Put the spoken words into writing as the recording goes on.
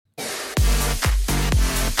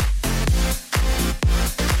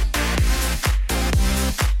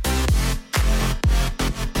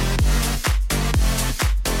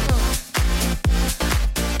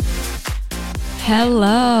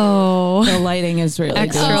Hello. The lighting is really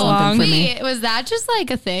Extra doing long. something for me. Wait, was that just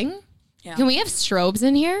like a thing? Yeah. Can we have strobes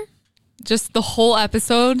in here? Just the whole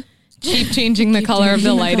episode. Keep changing the color of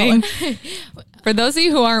the lighting. For those of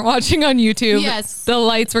you who aren't watching on YouTube, Yes. the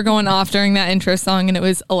lights were going off during that intro song and it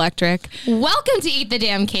was electric. Welcome to Eat the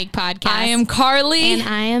Damn Cake podcast. I am Carly. And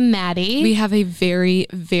I am Maddie. We have a very,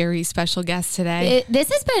 very special guest today. This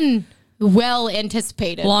has been well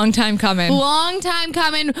anticipated. Long time coming. Long time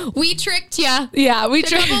coming. We tricked you. Yeah, we A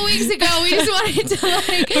couple weeks ago, we just wanted to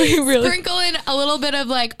like We really- sprinkle in a little bit of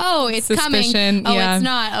like, oh, it's coming. Suspicion, Oh, yeah. it's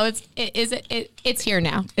not. Oh, it's here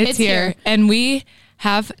now. It's here. And we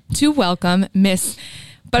have to welcome Miss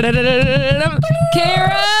Kara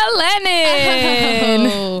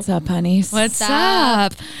Lennon. Oh. What's up, honeys? What's up?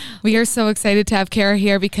 up? We are so excited to have Kara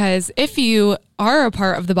here because if you are a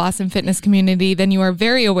part of the Boston fitness community, then you are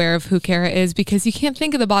very aware of who Kara is because you can't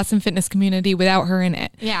think of the Boston fitness community without her in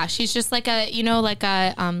it. Yeah, she's just like a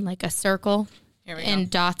circle and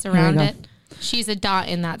dots we around go. it. She's a dot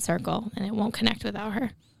in that circle and it won't connect without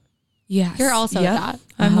her. Yes. You're also Yep. a dot.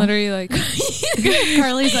 I'm literally like,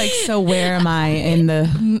 Carly's like, so where am I in the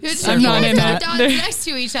I'm not in They're it. dots next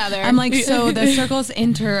to each other. I'm like, so the circles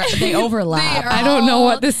they overlap. They are- I don't know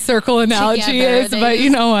what this circle analogy together. is, They but you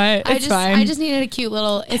just- know what? It's fine. I just needed a cute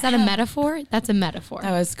little. Is that a metaphor? That's a metaphor.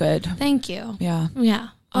 That was good. Thank you. Yeah. Yeah.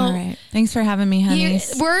 All right. Thanks for having me,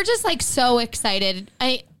 honeys. We're just like so excited.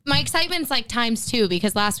 My excitement's like times two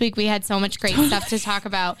because last week we had so much great stuff to talk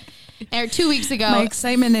about. Or 2 weeks ago. My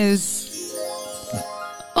excitement is,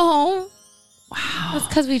 Oh. Wow. That's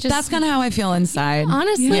because we just. that's kind of how I feel inside.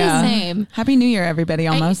 honestly Yeah. same. Happy New Year, everybody,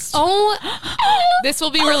 almost. This will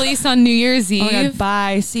be released on New Year's Eve. Oh my God,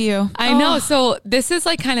 bye. See you. I know. So this is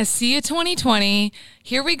like kind of see you 2020.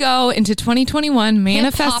 Here we go into 2021,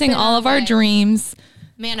 manifesting it all of our away. dreams.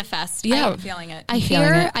 Manifest. Yeah. I'm feeling it. I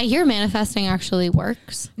hear manifesting actually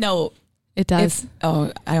works. No. It does.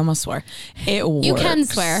 I almost swore. It works. You can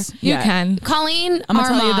swear. You can. Colleen, I'm going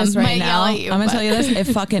to our tell you mom, this right might now. yell I'm at you, going to but tell you this.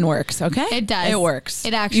 It fucking works, okay? It does. It works.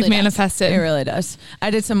 It actually You've does. manifested. It really does.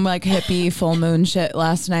 I did some like hippie full moon shit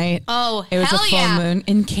last night. Oh, It was hell a full yeah. moon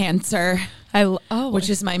in Cancer, which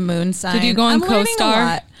is my moon sign. Did you go on I'm learning a CoStar?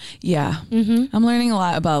 lot. Yeah. I'm learning a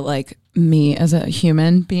lot about like me as a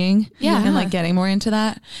human being. Yeah. And like getting more into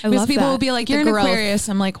that. Because love people that. will be like, The you're an growth. Aquarius.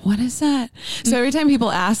 I'm like, what is that? So every time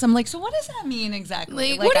people ask, I'm like, so what does that mean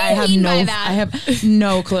exactly? Like, what do you I have mean no, by that? I have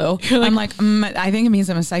no clue. I'm like, I think it means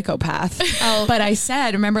I'm a psychopath. Oh. But I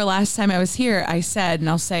said, remember last time I was here, I said, and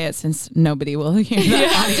I'll say it since nobody will hear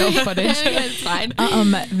that audio footage. It's fine.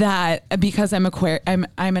 That because I'm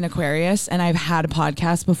an Aquarius and I've had a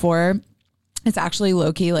podcast before. It's actually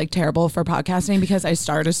low-key like terrible for podcasting because I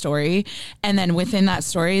start a story and then within that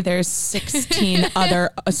story there's 16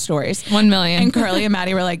 other stories. 1 million. And Carly and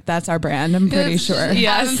Maddie were like, that's our brand. I'm pretty sure.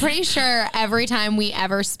 Yes. I'm pretty sure every time we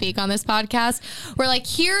ever speak on this podcast, we're like,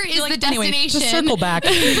 here is Like, the anyway, destination. to circle back.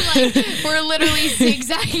 Like, we're literally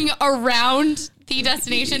zigzagging around the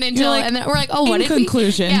destination until, like, and then we're like, oh, what in did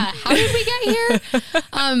conclusion. we? Yeah, how did we get here?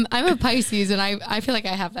 I'm a Pisces, and I feel like I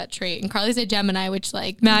have that trait. And Carly's a Gemini, which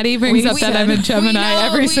like Maddie brings up that I'm a Gemini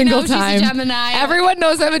every single time. She's a Gemini. Everyone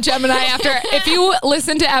knows I'm a Gemini after. If you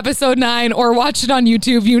listen to episode 9 or watch it on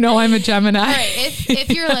YouTube, you know I'm a Gemini. All right, if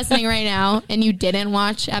you're listening right now and you didn't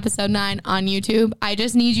watch episode 9 on YouTube, I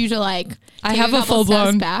just need you to like I take have a couple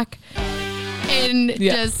full-blown- steps back and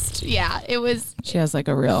Yeah. it was. She has like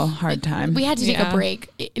a real hard time. We had to take Yeah. a break,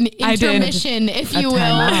 an I did. intermission, if A you will,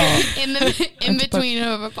 timeout. in between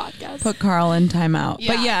of a podcast. Put Carl in timeout.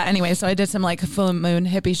 Yeah. But yeah, anyway, so I did some like full moon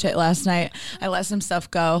hippie shit last night. I let some stuff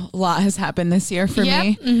go. A lot has happened this year for Yep.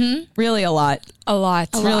 me. Mm-hmm. Really a lot. A lot.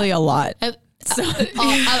 Really a lot. A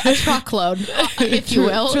truckload, if you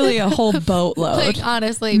will. It's really a whole boatload. Like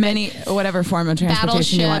honestly, Many, whatever form of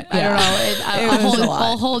transportation you want. battleship. I don't know. It was a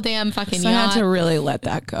lot. A whole damn fucking So I had yacht. to really let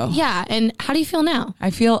that go. Yeah, and how do you feel now?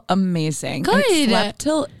 I feel amazing. Good. I slept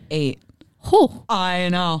till 8. Oh, I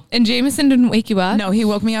know. And Jameson didn't wake you up? No, he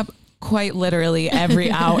woke me up quite literally every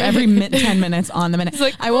hour, every 10 minutes on the minute.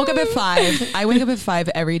 like, I woke up at 5. I wake up at 5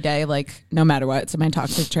 every day, like no matter what. It's my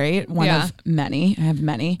toxic trait. One Yeah. of many. I have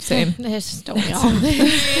many. Same. this don't we all?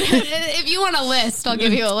 If you want a list, I'll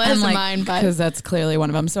give you a list of mine. But because that's clearly one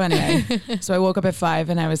of them. So anyway, so I woke up at 5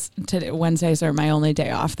 and I was Wednesdays are my only day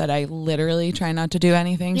off that I literally try not to do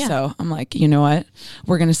anything. Yeah. So I'm like, you know what?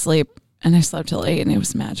 We're going to sleep. And I slept till 8 and it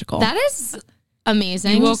was magical. that is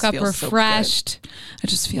amazing. You woke up feels so refreshed. I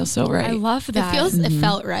just feel so right. I love It that. feels. It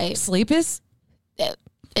felt right. Sleep is,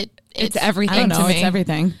 it's I everything don't know, to me. it's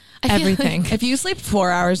everything. I feel Everything. If you sleep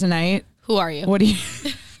 4 hours a night, Who are you? what do you,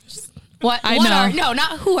 What? I what know. Are, no,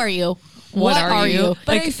 not who are you. what are you?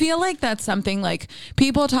 But I feel like that's something like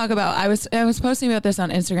people talk about. I was posting about this on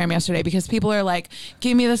Instagram yesterday because people are like,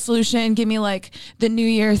 give me the solution, give me like the New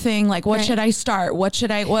Year thing. Like, what should I start? What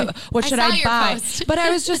should I should I buy? But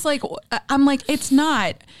I was just like, I'm like, it's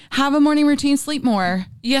not. Have a morning routine, sleep more.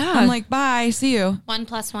 Yeah. I'm like, bye, see you. 1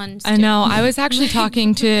 + 1 is I 2. know. I was actually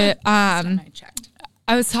talking to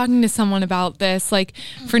I was talking to someone about this, like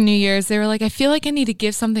for New Year's. They were like, I feel like I need to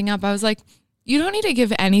give something up. I was like, you don't need to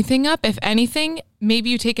give anything up. If anything, maybe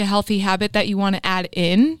you take a healthy habit that you want to add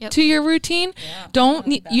in to your routine. You don't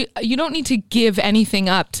need to give anything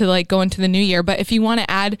up to like go into the new year. But if you want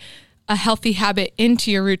to add a healthy habit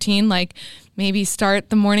into your routine, like maybe start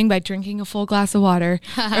the morning by drinking a full glass of water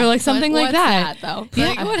or like something like that. Though?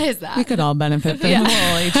 Like, what is that? We could all benefit from a little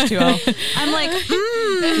H2O. I'm like,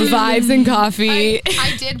 vibes and coffee.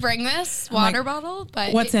 I did bring this water bottle,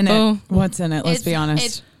 but what's in it? What's in it? Let's be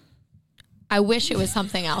honest. I wish it was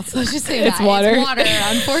something else. Let's just say It's that. water. It's water,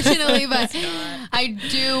 unfortunately, but I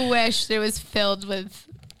do wish it was filled with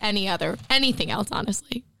anything else,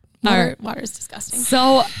 honestly. Water is disgusting.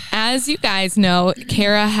 So, as you guys know,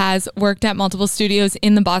 Kara has worked at multiple studios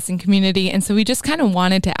in the Boston community. And so we just kind of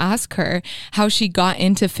wanted to ask her how she got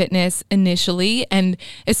into fitness initially and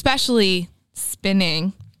especially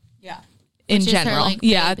spinning. In Which is her, general. like,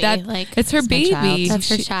 Yeah, baby, it's her baby. That's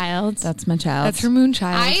her child. That's my child. That's her moon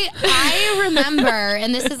child. I remember,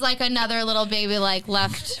 and this is like another little baby, like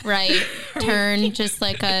left, right, turn, just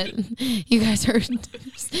like you guys heard.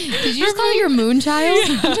 Did you just call it your moon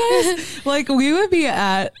child? Like we would be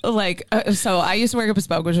at like, so I used to work at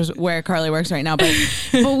Bespoke, which is where Carly works right now, but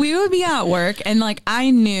we would be at work and like,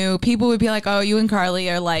 I knew people would be like, oh, you and Carly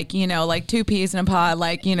are like, you know, like 2 peas in a pod.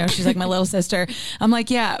 Like, you know, she's like my little sister. I'm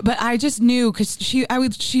like, yeah, but I just knew because she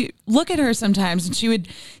look at her sometimes and she would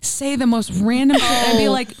say the most random shit and be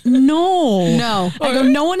like, no. I go,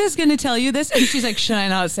 no one is going to tell you this. And she's like, should I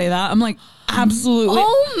not say that? I'm like, absolutely.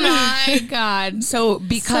 Oh my God. So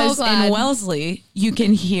because in Wellesley, you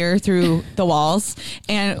can hear through the walls.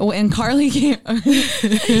 And when Carly came,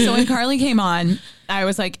 when Carly came on, I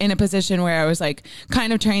was like in a position where I was like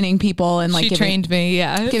kind of training people and like trained me,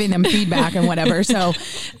 giving them feedback and whatever. So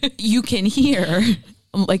you can hear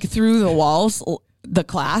like through the walls the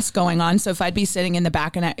class going on. So if I'd be sitting in the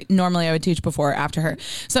back and normally I would teach before or after her.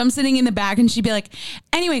 So I'm sitting in the back and she'd be like,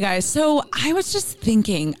 anyway, guys, so I was just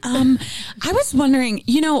thinking, I was wondering,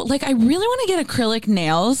 you know, like I really want to get acrylic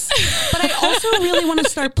nails, but I also really want to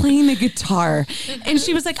start playing the guitar. And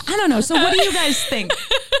she was like, I don't know. So what do you guys think?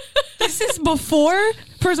 This is before,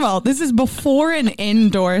 first of all, this is before an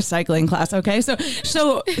indoor cycling class. Okay. So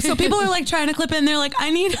people are like trying to clip in. They're like, I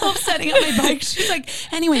need help setting up my bike. She's like,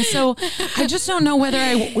 anyway, so I just don't know whether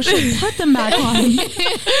I should put them back on.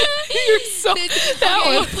 You're so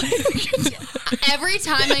every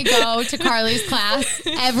time I go to Carly's class,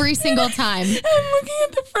 every single time, I'm looking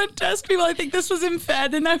at the front desk people. I think this was in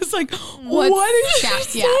Fed. And I was like, what is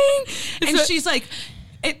she saying? And she's like,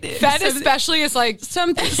 Fed especially is like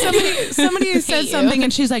somebody said something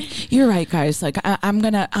and she's like, you're right, guys. Like I'm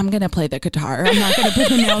gonna play the guitar. I'm not gonna put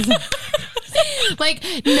the nails on. Like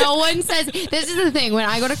no one says. This is the thing. When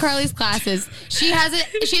I go to Carly's classes, she has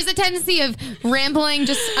a tendency of rambling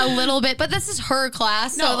just a little bit. But this is her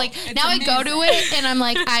class, so like now amazing. I go to it and I'm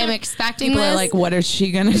like, I'm expecting People this. are like, what is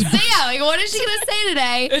she gonna do? So yeah, like what is she gonna say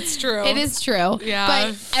today? It's true. It is true. Yeah.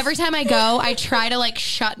 But every time I go, I try to like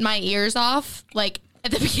shut my ears off, like at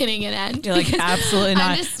the beginning and end. You're like, absolutely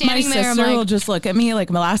not. My sister will just look at me. Like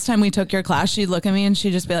the last time we took your class, she'd look at me and she'd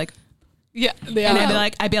just be like, yeah. And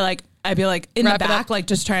I'd be like in the back, like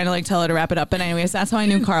just trying to like tell her to wrap it up. But anyways, that's how I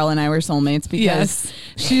knew Carl and I were soulmates because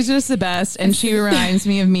she's just the best. And she reminds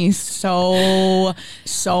me of me so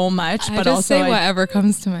much. I but just also say whatever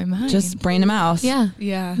comes to my mind. Just brain to mouth.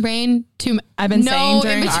 Yeah. Brain to I've been saying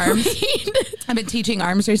during arms. I've been teaching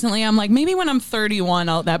arms recently. I'm like, maybe when I'm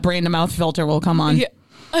 31, that brain to mouth filter will come on. Yeah.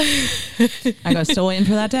 I go, still waiting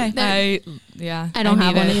for that day. I don't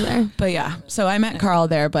have one either. But yeah, so I met Carl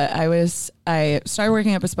there, but I started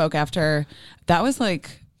working at Bespoke after that was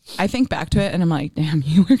like, I think back to it and I'm like, damn,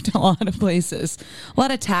 you worked a lot of places, a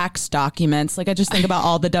lot of tax documents. Like I just think about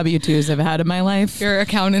all the W-2s I've had in my life. Your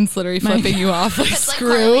accountant's literally flipping you off like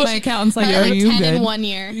screw. Like my accountant's like, are you 10 good? in 1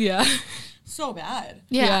 year. Yeah. So bad.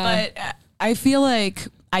 Yeah. But I feel like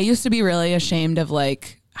I used to be really ashamed of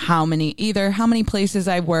like how many places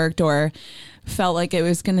I worked or felt like it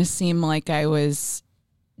was going to seem like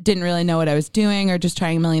didn't really know what I was doing or just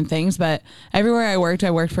trying a million things. But everywhere I worked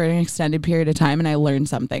for an extended period of time and I learned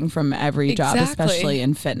something from every job, especially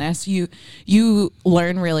in fitness. You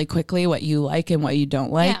learn really quickly what you like and what you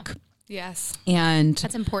don't like. Yeah. Yes. And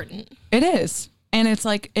that's important. It is. And it's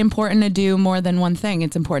like important to do more than one thing.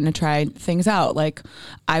 It's important to try things out. Like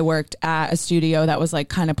I worked at a studio that was like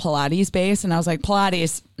kind of Pilates based, and I was like,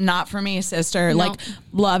 Pilates, not for me, sister. No. Like,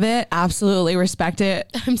 love it, absolutely respect it.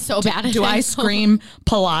 I'm so bad at it. Do I scream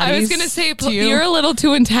Pilates? I was gonna say to you? you're a little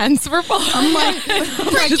too intense for Pilates. I'm like,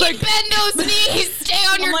 Freaking bend those knees. Stay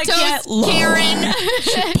on your like, toes, get low. Karen.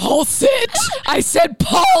 pulse it. I said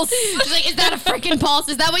pulse. She's like, is that a freaking pulse?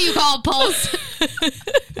 Is that what you call a pulse?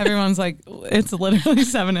 everyone's like, it's literally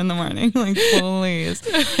 7 a.m. Like, please.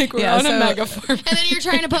 Like we're on a megaphone. And then you're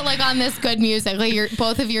trying to put like on this good music, like your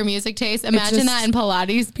both of your music tastes. Imagine just- that in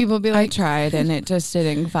Pilates. People would be I like, tried and it just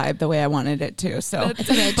didn't vibe the way I wanted it to. So it's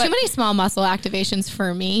okay. Too many small muscle activations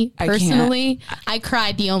for me I can't. personally. I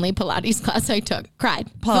cried the only Pilates class I took. Cried.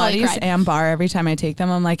 Fully Pilates cried. and bar, every time I take them,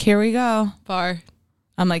 I'm like, here we go. Bar.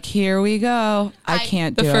 I'm like, here we go. I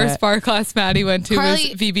can't The do first it. bar class Maddie went to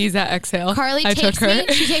Carly- was VB's at Exhale. Carly I takes took her.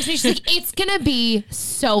 me. She takes me. She's like, it's gonna be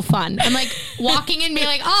so fun. I'm like walking in, being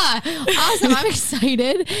like, awesome. I'm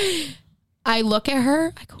excited. I look at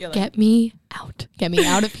her. I go, get me out. Get me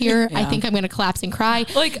out of here. I think I'm gonna collapse and cry.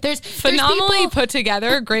 Like there's phenomenally people- put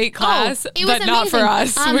together, great class, it was but not for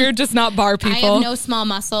amazing. us. We're just not bar I people. have no small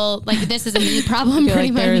muscle. Like this is a me problem. I feel Pretty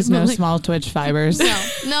like much. there is no Like, small twitch fibers.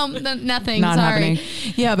 No, nothing. Not Sorry. happening.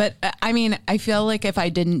 Yeah, but I mean, I feel like if I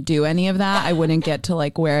didn't do any of that, I wouldn't get to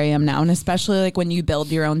like where I am now. And especially like when you build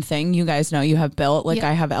your own thing, you guys know you have built, like Yeah.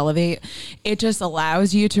 I have Elevate. It just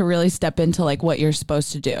allows you to really step into like what you're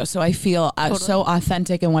supposed to do. So I feel so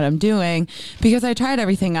authentic in what I'm doing because I tried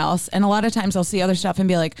everything else. And a lot of times I'll see other stuff and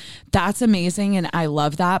be like, that's amazing. And I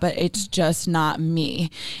love that, but it's just not me.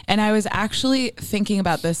 And I was actually thinking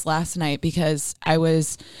about this last night because I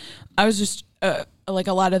was just, like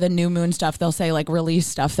a lot of the new moon stuff, they'll say like release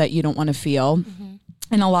stuff that you don't want to feel. Mm-hmm.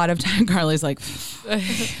 And a lot of time Carly's like,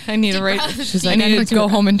 I need to write. She's I need to go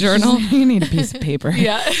home and journal. you need a piece of paper.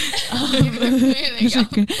 Yeah. There you go.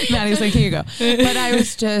 Maddie's like, here you go. But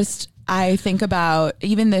I think about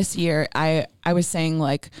even this year, I was saying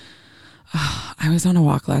like, I was on a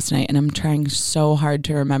walk last night and I'm trying so hard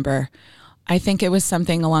to remember. I think it was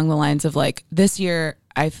something along the lines of like, this year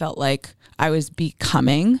I felt like I was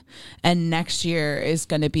becoming, and next year is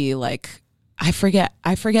going to be like, I forget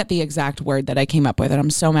the exact word that I came up with, and I'm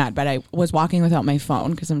so mad, but I was walking without my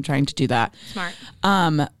phone because I'm trying to do that. Smart.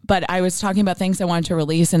 But I was talking about things I wanted to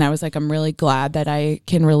release, and I was like, I'm really glad that I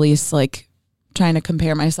can release like trying to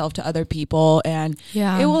compare myself to other people, and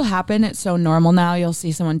it will happen. It's so normal now. You'll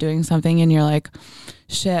see someone doing something and you're like,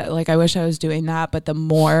 shit, like I wish I was doing that. But the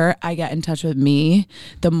more I get in touch with me,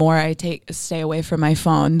 the more I stay away from my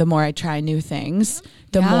phone, the more I try new things,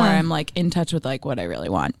 the more I'm like in touch with like what I really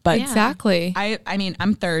want. But Exactly. I mean,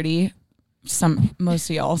 I'm 30. Most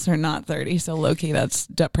of y'all are not 30, so low key that's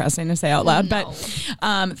depressing to say out loud. But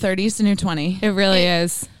 30 is the new 20. It really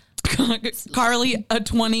is. Carly, a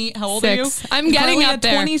 20. How old are you? I'm getting Carly, up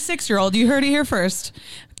there. A 26-year-old. You heard it here first.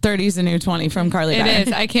 30 is a new 20 from Carly. It Dyer.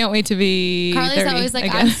 is. I can't wait to be. Carly's 30 always like,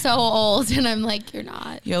 again. I'm so old, and I'm like, you're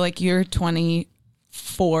not. You're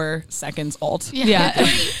 24 seconds old. Yeah.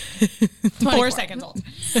 4 seconds old.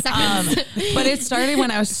 Seconds. But it started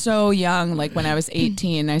when I was so young, like when I was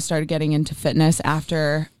 18. I started getting into fitness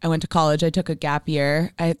after I went to college. I took a gap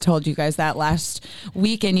year. I told you guys that last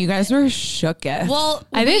week, and you guys were shooketh. Well,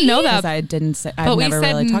 I didn't know that. because I didn't say, But I've we never said,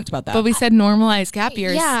 really talked about that. But we said normalize gap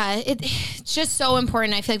years. Yeah, it's just so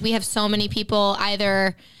important. I feel like we have so many people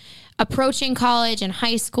either approaching college and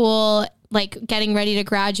high school, like getting ready to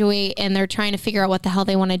graduate, and they're trying to figure out what the hell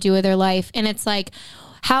they want to do with their life. And it's like,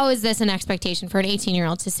 how is this an expectation for an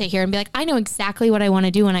 18-year-old to sit here and be like, I know exactly what I want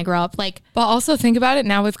to do when I grow up? Like, But also think about it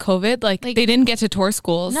now with COVID, like they didn't get to tour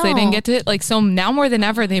schools. They didn't No. get to so now more than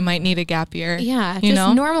ever, they might need a gap year. yeah, You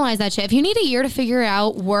just know? normalize that shit. If you need a year to figure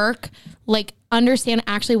out work, like understand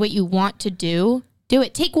actually what you want to do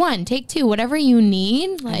it. Take 1, take 2, whatever you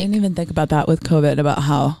need. I Like, didn't even think about that with COVID, about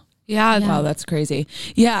how Yeah. wow, that's crazy.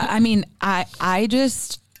 Yeah, I mean,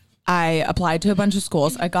 I applied to a bunch of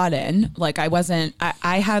schools. I got in. Like I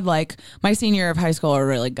had like my senior year of high school, I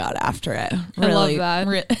really got after it. Really, I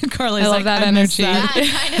love that. Carly's I love like, that I miss energy. that.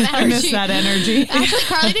 that kind of I miss energy. that energy. Actually,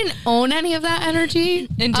 Carly didn't own any of that energy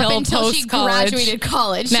Until she post-college. graduated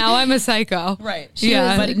college. Now I'm a psycho. Right.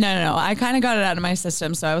 Yeah. But no. I kind of got it out of my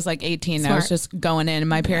system. So I was like 18. I was Smart. just going in, and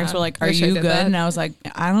my parents were like, "Are Wish I you did good?" that. And I was like,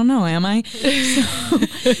 "I don't know. Am I?"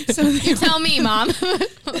 So they Tell me, Mom.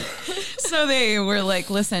 So they were like,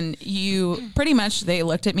 listen, they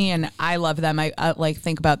looked at me, and I love them. I like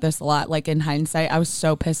think about this a lot. Like in hindsight, I was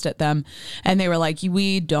so pissed at them, and they were like,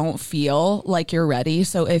 we don't feel like you're ready.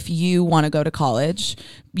 So if you want to go to college,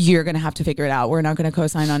 you're going to have to figure it out. We're not going to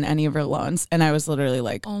co-sign on any of your loans. And I was literally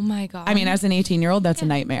like, oh my God. I mean, as an 18-year-old, that's a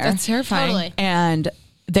nightmare. That's terrifying. Totally. And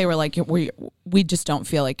they were like, we just don't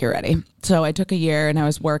feel like you're ready. So I took a year and I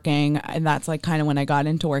was working, and that's like kind of when I got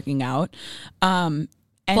into working out.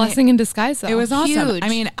 And blessing in disguise though. it was awesome. Huge. I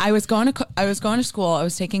mean, I was going to school. I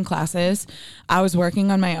was taking classes. I was working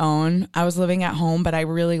on my own. I was living at home, but I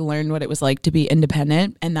really learned what it was like to be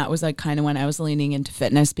independent. And that was like kind of when I was leaning into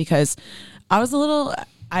fitness, because I was a little,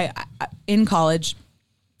 in college,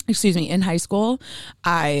 in high school,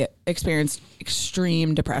 I experienced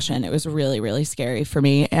extreme depression. It was really, really scary for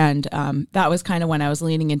me. And that was kind of when I was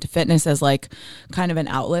leaning into fitness as like kind of an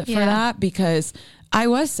outlet for that, because I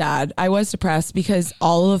was sad. I was depressed because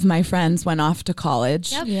all of my friends went off to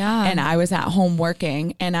college. Yep. Yeah. And I was at home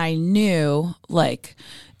working, and I knew like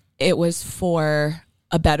it was for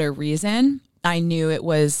a better reason. I knew it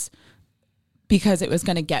was because it was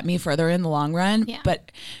going to get me further in the long run. Yeah.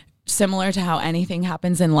 But similar to how anything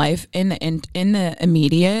happens in life, in the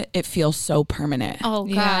immediate, it feels so permanent. Oh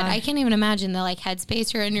God, Yeah. I can't even imagine the like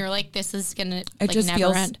headspace you're in. You're like, this is gonna like just never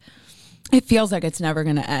feels- end. It feels like it's never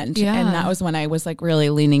going to end. Yeah. And that was when I was like really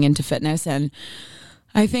leaning into fitness. And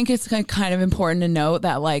I think it's like kind of important to note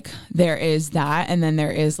that like there is that, and then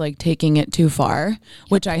there is like taking it too far,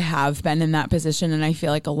 which I have been in that position. And I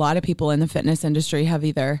feel like a lot of people in the fitness industry have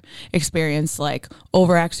either experienced like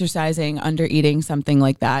over exercising, under eating, something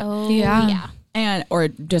like that. Oh Yeah. yeah. Or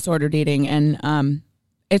disordered eating. And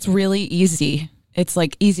it's really easy. It's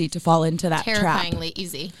like easy to fall into that trap. Terrifyingly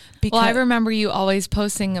easy. Because Well, I remember you always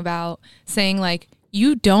posting about saying like,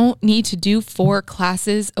 you don't need to do 4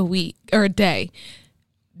 classes a week or a day.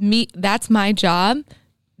 That's my job.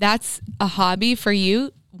 That's a hobby for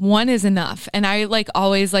you. 1 is enough. And I like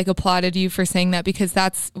always like applauded you for saying that, because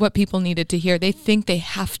that's what people needed to hear. They think they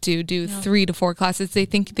have to do 3 to 4 classes. They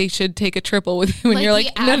think they should take a triple with you. And you're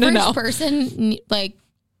like, the no, average no. person like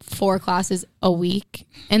 4 classes a week,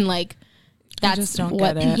 and like that's just don't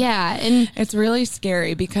what. get it. Yeah, and it's really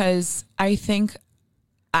scary, because I think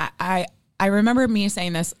I remember me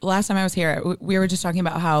saying this last time I was here. We were just talking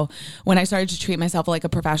about how when I started to treat myself like a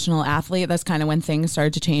professional athlete, that's kind of when things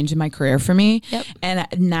started to change in my career for me. Yep. And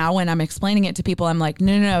now when I'm explaining it to people, I'm like,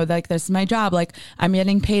 no, like this is my job. Like I'm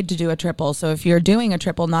getting paid to do a triple. So if you're doing a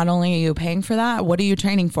triple, not only are you paying for that, what are you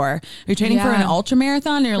training for? Are you training for an ultra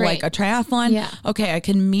marathon or Right. like a triathlon? Yeah. Okay, I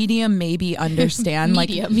can maybe understand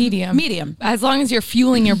medium. As long as you're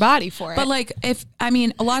fueling your body for it. But like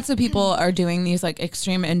lots of people are doing these like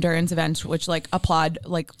extreme endurance events, which like applaud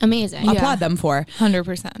amazing. applaud them for.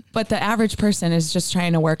 100%. But the average person is just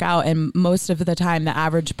trying to work out, and most of the time the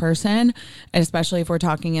average person, especially if we're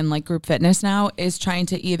talking in like group fitness now, is trying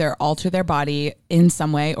to either alter their body in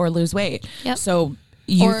some way or lose weight. Yep. So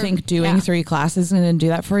you think doing 3 classes is going to do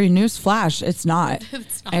that for you? Newsflash, it's not.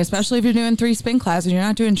 It's not. Especially if you're doing 3 spin classes, you're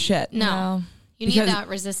not doing shit. No, you need Because that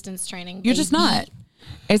resistance training. You're just baby. not.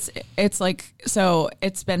 It's like, so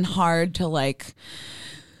it's been hard to like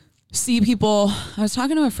see people. I was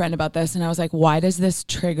talking to a friend about this, and I was like, why does this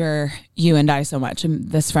trigger you and I so much? And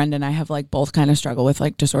this friend and I have like both kind of struggle with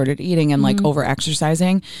like disordered eating and like over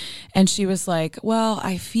exercising. And she was like, well,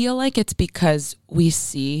 I feel like it's because we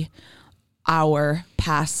see our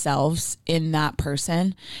past selves in that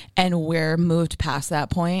person, and we're moved past that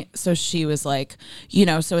point. So she was like,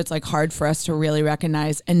 so it's like hard for us to really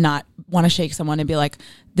recognize and not want to shake someone and be like,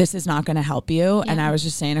 this is not going to help you. Yeah. And I was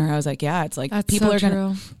just saying to her, I was like, yeah, it's like That's people so are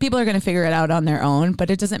going to figure it out on their own, but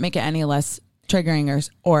it doesn't make it any less triggering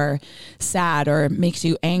or sad or makes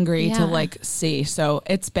you angry to like see. So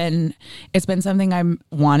it's been something I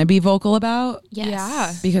want to be vocal about. Yes.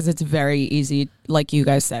 Yeah. Because it's very easy, like you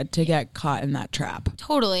guys said, to get caught in that trap.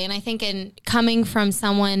 Totally. And I think in coming from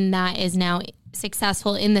someone that is now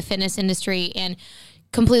successful in the fitness industry and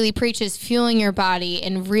completely preaches fueling your body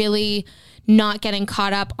and really not getting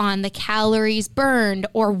caught up on the calories burned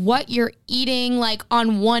or what you're eating like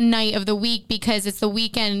on one night of the week because it's the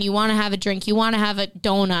weekend and you want to have a drink, you want to have a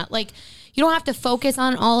donut. Like you don't have to focus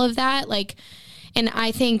on all of that. Like, and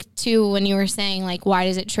I think too, when you were saying like, why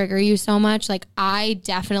does it trigger you so much? Like I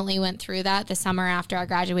definitely went through that the summer after I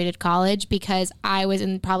graduated college because I was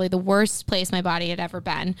in probably the worst place my body had ever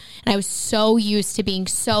been. And I was so used to being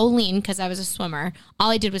so lean because I was a swimmer. All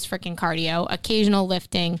I did was freaking cardio, occasional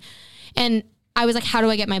lifting. And I was like, how do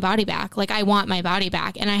I get my body back? Like, I want my body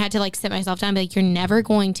back. And I had to like sit myself down and be like, you're never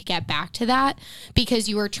going to get back to that because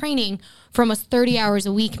you were training for almost 30 hours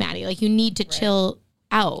a week, Maddie. Like you need to chill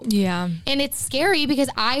out. Yeah. And it's scary because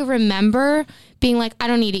I remember being like, I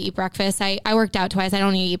don't need to eat breakfast. I worked out twice. I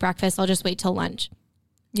don't need to eat breakfast. I'll just wait till lunch.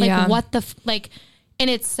 Like what the, and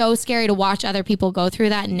it's so scary to watch other people go through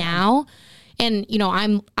that now. And, you know,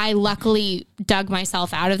 I luckily dug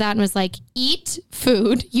myself out of that and was like, eat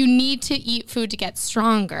food. You need to eat food to get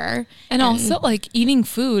stronger. And also like eating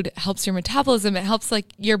food helps your metabolism. It helps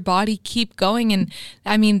like your body keep going. And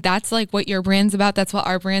I mean, that's like what your brand's about. That's what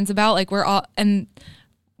our brand's about. Like we're all, and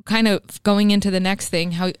kind of going into the next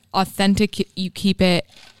thing, how authentic you keep it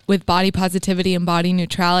with body positivity and body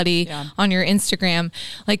neutrality on your Instagram.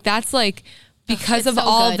 Like that's like, because of so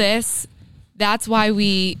all this, that's why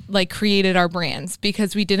we like created our brands,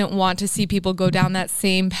 because we didn't want to see people go down that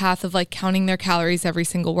same path of like counting their calories every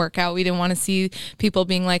single workout. We didn't want to see people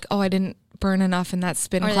being like, oh, I didn't burn enough in that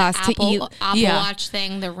spin class to eat. Apple Watch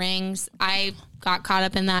thing, the rings. I got caught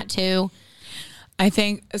up in that too. I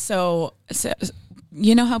think so.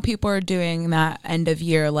 You know how people are doing that end of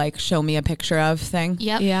year, like show me a picture of thing?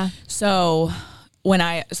 Yep. Yeah. So when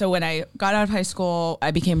I got out of high school,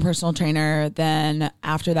 I became a personal trainer. Then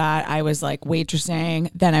after that, I was like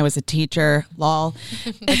waitressing. Then I was a teacher. Lol.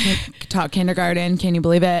 I taught kindergarten. Can you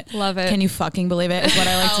believe it? Love it. Can you fucking believe it? Is what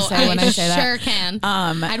I like to say when I say that. Sure can.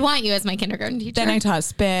 I'd want you as my kindergarten teacher. Then I taught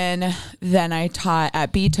spin. Then I taught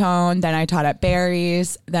at B-Tone. Then I taught at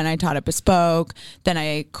Barry's. Then I taught at Bespoke. Then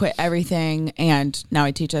I quit everything. And now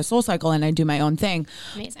I teach at SoulCycle and I do my own thing.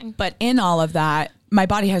 Amazing. But in all of that, my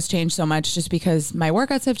body has changed so much just because my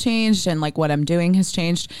workouts have changed and like what I'm doing has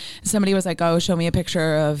changed. Somebody was like, oh, show me a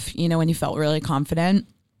picture of, you know, when you felt really confident.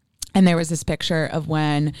 And there was this picture of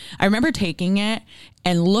when I remember taking it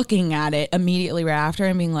and looking at it immediately right after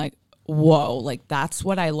and being like, whoa, like that's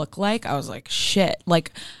what I look like. I was like, shit.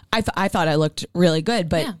 Like I thought I looked really good,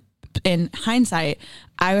 but in hindsight,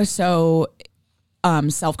 I was so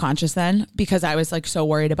self-conscious then because I was like so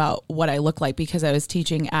worried about what I look like because I was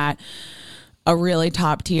teaching at a really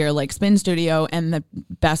top tier like spin studio and the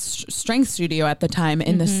best strength studio at the time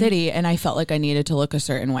in the city. And I felt like I needed to look a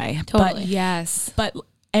certain way. Totally. But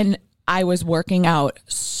I was working out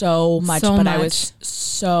so much, I was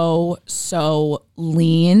so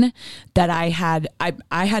lean that I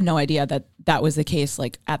had no idea that was the case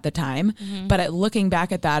like at the time. But looking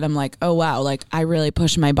back at that, I'm like, oh wow, like I really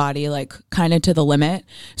pushed my body like kind of to the limit.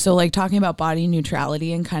 So like talking about body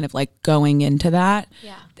neutrality and kind of like going into that,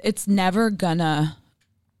 it's never gonna,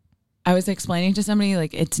 I was explaining to somebody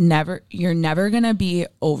like you're never gonna be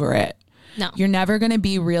over it. No, you're never gonna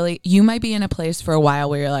be really, you might be in a place for a while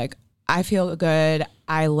where you're like, I feel good.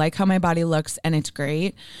 I like how my body looks and it's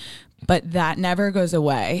great. But that never goes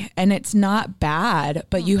away. And it's not bad,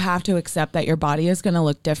 but you have to accept that your body is going to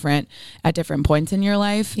look different at different points in your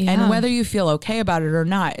life. Yeah. And whether you feel okay about it or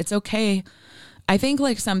not, it's okay. I think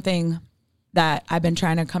like something that I've been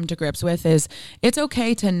trying to come to grips with is it's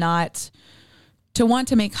okay to want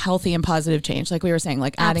to make healthy and positive change. Like we were saying,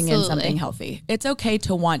 like adding in something healthy. It's okay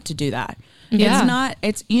to want to do that. Yeah.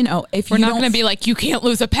 It's, you know, if we're not going to be like, you can't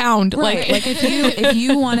lose a pound. Right. Like if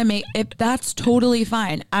you want to make it, that's totally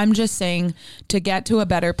fine. I'm just saying to get to a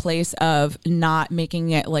better place of not making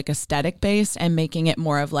it like aesthetic based and making it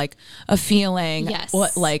more of like a feeling. Yes.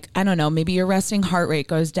 What, like, I don't know, maybe your resting heart rate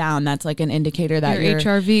goes down. That's like an indicator that your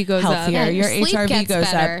HRV goes healthier. up. Yeah, your HRV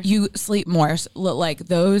goes better. up. You sleep more. Like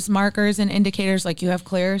those markers and indicators, like you have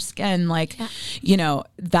clearer skin, like, you know,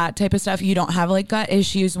 that type of stuff. You don't have like gut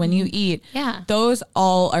issues when you eat. Yeah. Those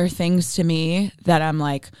all are things to me that I'm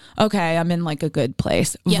like, okay, I'm in like a good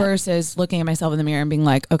place versus looking at myself in the mirror and being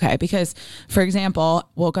like, okay, because for example,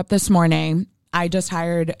 woke up this morning, I just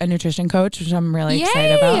hired a nutrition coach, which I'm really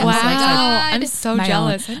excited about. Wow. I'm so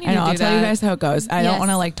jealous. I know. I'll tell you guys how it goes. I don't want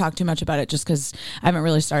to like talk too much about it just because I haven't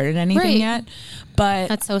really started anything yet. But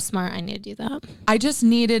that's so smart. I need to do that. I just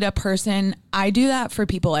needed a person. I do that for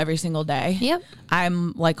people every single day. Yep.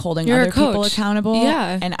 I'm like holding other people accountable.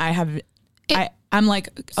 Yeah. And I'm like,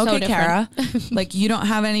 okay, so Kara, like you don't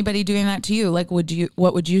have anybody doing that to you. Like,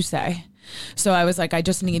 what would you say? So I was like, I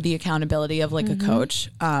just need the accountability of like a coach.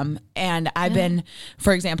 And I've been,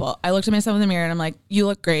 for example, I looked at myself in the mirror and I'm like, you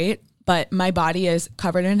look great, but my body is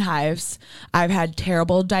covered in hives. I've had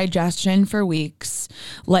terrible digestion for weeks.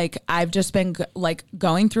 Like I've just been like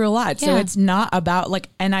going through a lot. So it's not about like,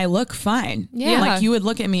 and I look fine. Yeah. Like you would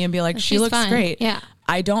look at me and be like, she looks fine. great. Yeah.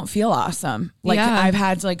 I don't feel awesome. Like Yeah. I've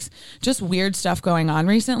had like just weird stuff going on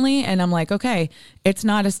recently. And I'm like, okay, it's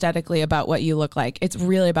not aesthetically about what you look like. It's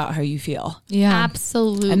really about how you feel. Yeah.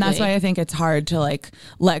 Absolutely. And that's why I think it's hard to like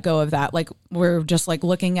let go of that. Like we're just like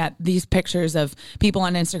looking at these pictures of people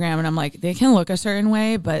on Instagram and I'm like, they can look a certain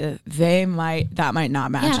way, but that might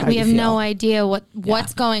not match how we you have feel. no idea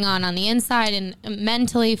what's going on the inside, and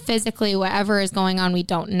mentally, physically, whatever is going on, we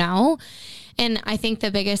don't know. And I think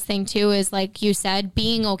the biggest thing too is, like you said,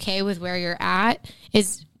 being okay with where you're at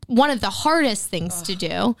is one of the hardest things to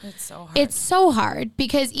do. It's so hard. It's so hard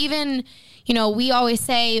because even, you know, we always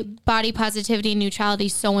say body positivity and neutrality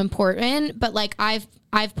is so important, but like I've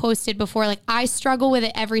posted before, like I struggle with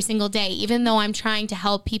it every single day. Even though I'm trying to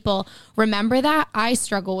help people remember that, I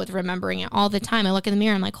struggle with remembering it all the time. I look in the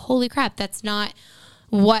mirror, I'm like, holy crap, that's not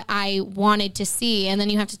what I wanted to see. And then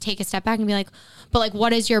you have to take a step back and be like, but like, what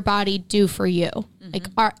does your body do for you? Mm-hmm.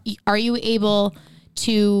 Like, are you able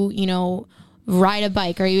to, you know, ride a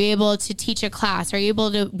bike? Are you able to teach a class? Are you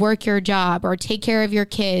able to work your job or take care of your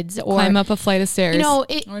kids or climb up a flight of stairs? You know,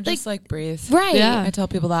 or just like breathe. Right. Yeah. I tell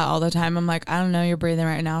people that all the time. I'm like, I don't know, you're breathing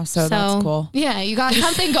right now. So that's cool. Yeah. You got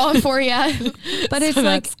something going for you. But it's So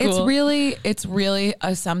like, that's cool. it's really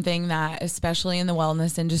something that, especially in the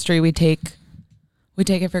wellness industry, we take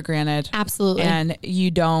it for granted. Absolutely. And you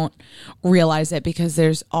don't realize it because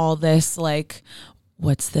there's all this like,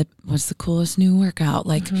 what's the coolest new workout?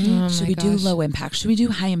 Like, should we do low impact? Should we do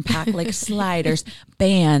high impact? Like sliders,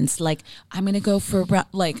 bands, like I'm going to go for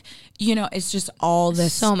like, you know, it's just all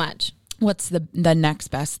this. So much. What's the next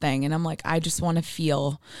best thing? And I'm like, I just want to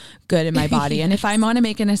feel good in my body. And if I want to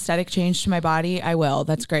make an aesthetic change to my body, I will.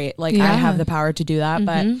 That's great. Like I have the power to do that,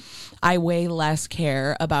 but I way less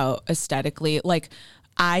care about aesthetically. Like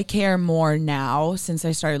I care more now since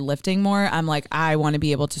I started lifting more. I'm like, I want to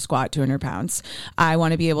be able to squat 200 pounds. I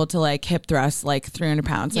want to be able to like hip thrust like 300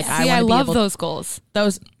 pounds. Like See, I love those goals.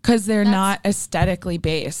 those because they're not aesthetically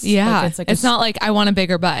based. Yeah. Like, it's not like I want a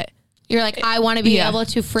bigger butt. You're like, I want to be Yeah. able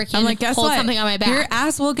to freaking I'm like, guess hold what? something on my back. Your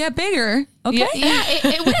ass will get bigger. Okay. yeah,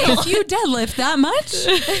 it will. If you deadlift that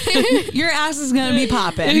much, your ass is going to be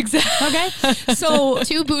popping. Exactly. Okay. So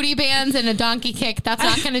 2 booty bands and a donkey kick. That's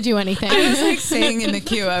not going to do anything. I was like saying in the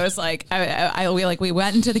queue, I was like, we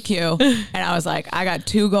went into the queue and I was like, I got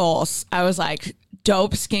 2 goals. I was like,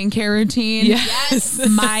 dope skincare routine. Yes.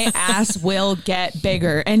 My ass will get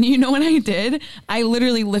bigger. And you know what I did? I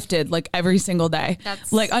literally lifted like every single day.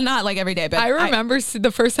 That's- like, not like every day, but I remember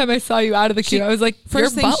the first time I saw you out of the queue, I was like, your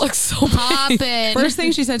first thing butt she- looks so big. Poppin'. First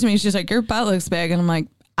thing she said to me, she's like, your butt looks big. And I'm like,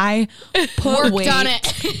 I put Worked weight on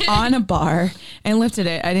it. on a bar and lifted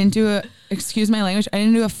it. I didn't do excuse my language, I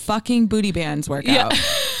didn't do a fucking booty bands workout.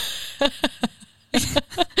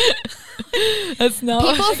 That's not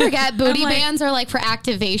People forget booty I'm like- bands are like for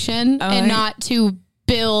activation and right. not to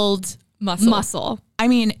build muscle. I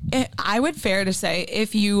mean, I would fair to say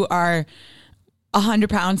if you are 100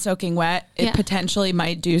 pounds soaking wet, it Yeah. potentially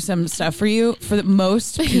might do some stuff for you. For the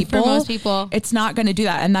most people, most people. it's not going to do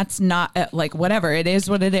that. And that's not like whatever. It is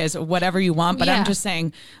what it is, whatever you want. But Yeah. I'm just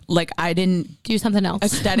saying, like, I didn't Do something else.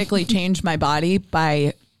 aesthetically change my body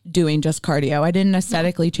by doing just cardio. I didn't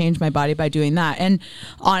aesthetically change my body by doing that. And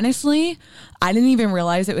honestly, I didn't even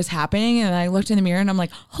realize it was happening. And I looked in the mirror and I'm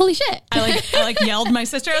like, Holy shit. I yelled at my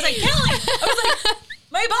sister. I was like, Kelly, I was like,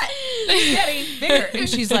 my butt is getting bigger. And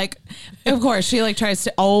she's like, of course, she like tries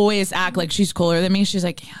to always act like she's cooler than me. She's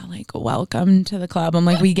like, yeah, like, welcome to the club. I'm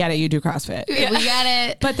like, we get it. You do CrossFit. We got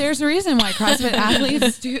it. But there's a reason why CrossFit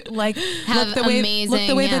athletes do like Have look the way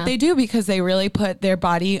amazing, that they do, because they really put their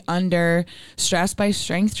body under stress by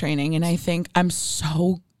strength training. And I think I'm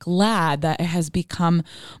so glad that it has become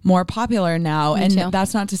more popular now. Me And too.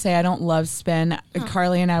 that's not to say I don't love spin.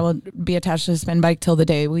 Carly and I will be attached to the spin bike till the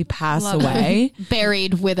day we pass away.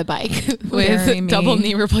 Buried with a bike. Bury with me. double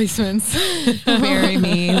knee replacements. Bury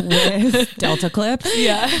me with Delta clips.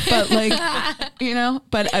 Yeah. But like, you know,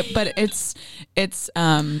 but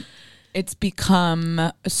it's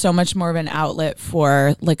become so much more of an outlet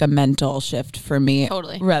for like a mental shift for me.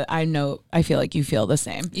 Totally. I feel like you feel the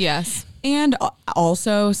same. Yes. And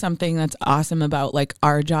also something that's awesome about like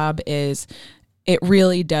our job is it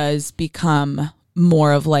really does become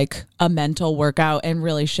more of like a mental workout and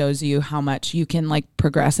really shows you how much you can like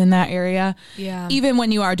progress in that area. Yeah. Even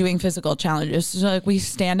when you are doing physical challenges. So like we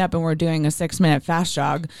stand up and we're doing a 6-minute fast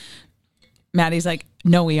jog. Maddie's like,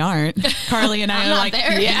 no, we aren't. Carly and I I'm are not like,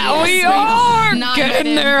 there. Yeah, Yes, we are. Not Get in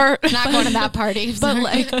going. there. Not going to that party.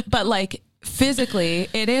 but like physically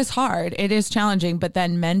it is hard, it is challenging, but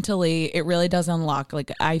then mentally it really does unlock,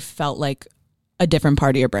 like I felt like a different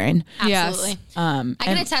part of your brain. Absolutely. Yes. I can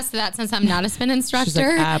and attest to that since I'm not a spin she's instructor.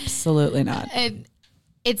 like, absolutely not.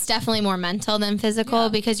 it's definitely more mental than physical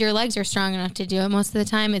because your legs are strong enough to do it most of the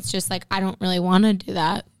time. It's just like, I don't really want to do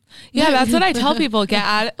that. Yeah, that's what I tell people. Get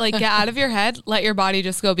out of your head, let your body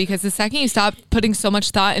just go, because the second you stop putting so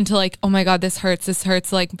much thought into like, oh my God, this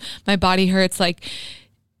hurts, like my body hurts, like,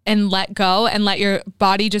 and let go and let your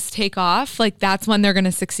body just take off, like that's when they're going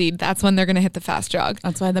to succeed. That's when they're going to hit the fast jog.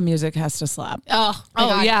 That's why the music has to slap. Oh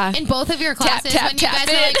God. Yeah. In both of your classes, when you guys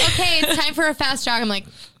are like, okay, it's time for a fast jog, I'm like,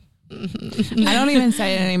 I don't even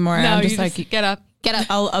say it anymore. No, I'm you just like, get up.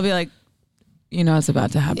 I'll be like, you know, it's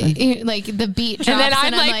about to happen. Like the beat drops and then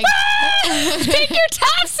I'm like take your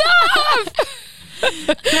tops off.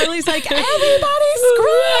 Carly's like, everybody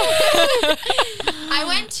scream. I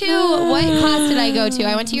went to, what class did I go to?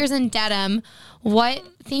 I went to yours in Dedham. What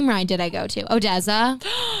theme ride did I go to? Odessa.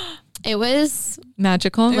 It was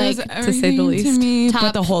magical, like to say the least. To me,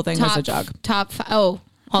 but the whole thing was a jog.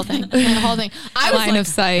 Whole thing. The whole thing. I was line of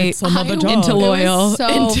sight into It loyal. was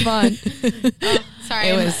so fun. Sorry.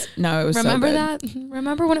 It was Remember so that?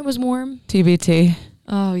 Remember when it was warm? TBT.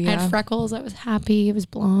 Oh yeah. I had freckles. I was happy. I was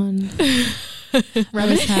blonde. I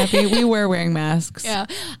was happy. We were wearing masks. Yeah.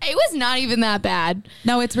 It was not even that bad.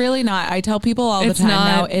 No, it's really not. I tell people all the time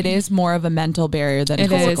now, it is more of a mental barrier than a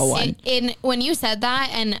physical one. When you said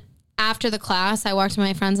that, and after the class, I walked to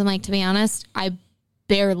my friends and like, to be honest, I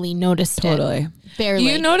barely noticed it. Totally. Barely.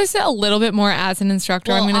 You notice it a little bit more as an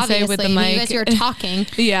instructor. Well, I'm going to say with the mic. You guys were talking.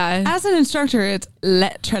 Yeah. As an instructor, it's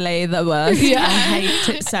literally the worst. Yeah. I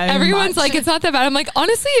hate it so Everyone's much. like, it's not that bad. I'm like,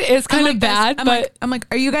 honestly, it is kind of bad. I'm like,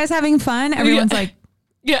 are you guys having fun? Everyone's like,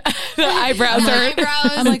 yeah, the eyebrows are.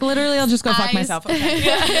 I'm like, literally, I'll just go fuck Eyes. myself.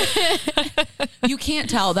 Okay. You can't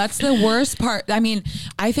tell. That's the worst part. I mean,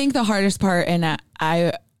 I think the hardest part, and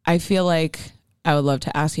I feel like I would love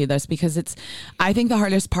to ask you this, because I think the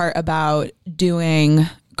hardest part about doing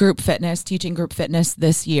teaching group fitness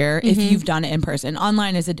this year, if you've done it in person.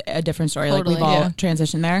 Online is a different story. Totally, like we've all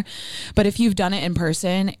transitioned there. But if you've done it in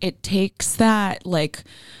person, it takes that, like,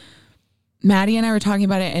 Maddie and I were talking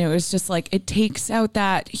about it, and it was just like, it takes out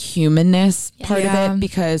that humanness part of it,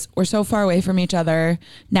 because we're so far away from each other.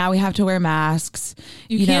 Now we have to wear masks.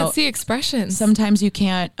 You can't see expressions. Sometimes you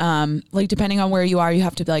can't, like, depending on where you are, you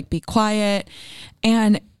have to like be quiet,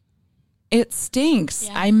 and it stinks.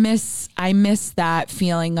 Yeah. I miss that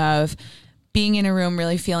feeling of being in a room,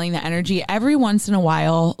 really feeling the energy. Every once in a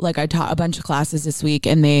while, like, I taught a bunch of classes this week,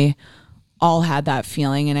 and they all had that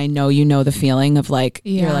feeling, and I know you know the feeling of like,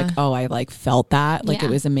 you're like, oh, I like felt that, like it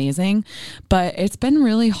was amazing. But it's been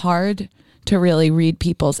really hard to really read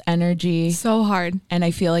people's energy. So hard. And I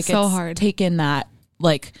feel like so it's hard. taken that,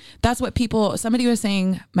 like, that's what somebody was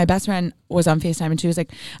saying. My best friend was on FaceTime, and she was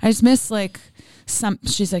like, I just miss, like,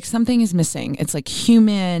 she's like, something is missing. It's like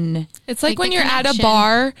human. It's like when you're at a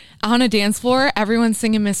bar on a dance floor, everyone's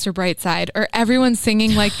singing Mr. Brightside, or everyone's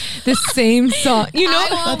singing like the same song. You know,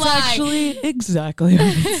 that's actually exactly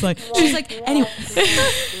what it's like. She's like, anyway.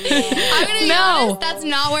 I'm gonna be honest, that's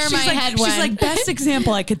not where my head went. She's like, best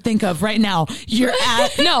example I could think of right now. You're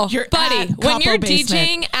buddy, when you're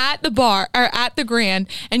DJing at the bar or at the Grand,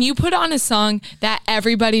 and you put on a song that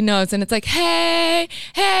everybody knows, and it's like, hey,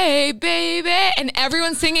 hey, baby, and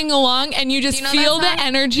everyone's singing along, and you just feel the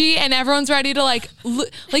energy, and everyone's ready to like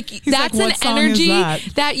that's an energy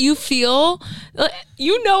that you feel.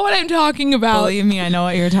 You know what I'm talking about. Believe me, I know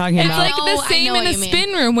what you're talking about. It's like the same in a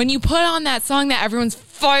spin room when you put on that song that everyone's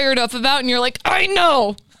fired up about, and you're like, I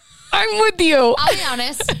know, I'm with you. I'll be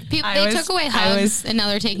honest, they took away hugs, and now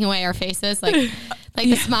they're taking away our faces, like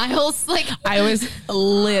the smiles. Like, I was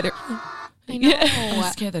literally. I know.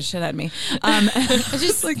 It scared the shit out of me. I was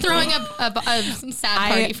just like throwing a sad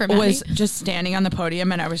party for Maddie. I was just standing on the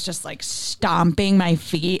podium, and I was just like stomping my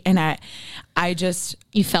feet, and I just...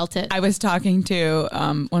 You felt it. I was talking to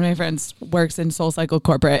one of my friends works in Soul Cycle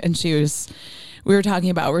Corporate, and we were talking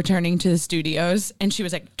about returning to the studios, and she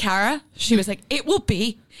was like, Kara, she was like, it will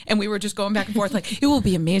be. And we were just going back and forth like, it will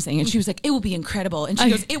be amazing. And she was like, it will be incredible. And she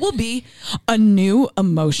goes, it will be a new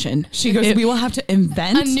emotion. She goes, we will have to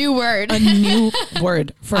invent a new word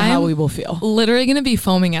for how we will feel. Literally going to be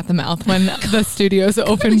foaming at the mouth when the studios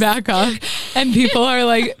open back up and people are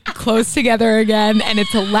like close together again, and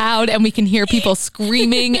it's loud, and we can hear people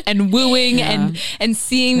screaming and wooing and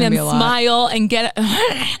seeing them smile and get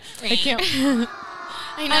I can't.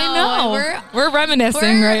 I know. We're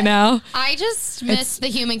reminiscing right now. I just miss the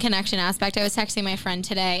human connection aspect. I was texting my friend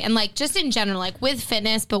today, and like just in general, like with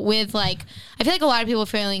fitness, but with like, I feel like a lot of people are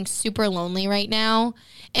feeling super lonely right now.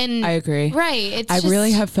 And I agree. Right. I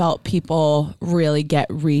really have felt people really get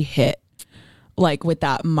re-hit. like with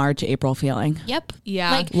that March, April feeling. Yep.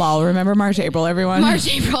 Yeah. Like Lol, remember March, April, everyone?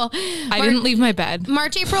 March, April. I didn't leave my bed.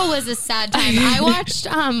 March, April was a sad time. I watched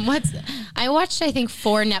I think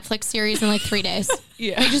 4 Netflix series in like 3 days.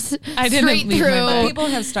 Yeah. I didn't straight leave my through. bed. People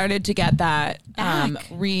have started to get that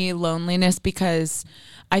re-loneliness because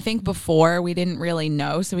I think before we didn't really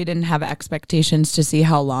know, so we didn't have expectations to see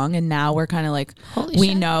how long, and now we're kind of like, Holy we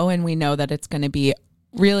shit. know, and we know that it's going to be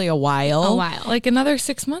really a while. A while. Like another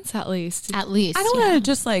 6 months at least. At least. I don't want to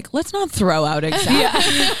just like, let's not throw out exact.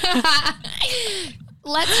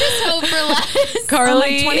 Let's just hope for less.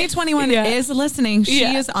 Carly. 2021 is listening. She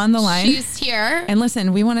is on the line. She's here. And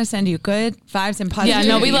listen, we want to send you good vibes and positivity.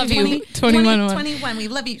 Yeah, no, we love you. 2021. We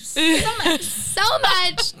love you so much. So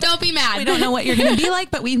much. Don't be mad. We don't know what you're going to be like,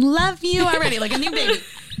 but we love you already, like a new baby.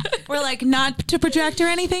 We're like, not to project or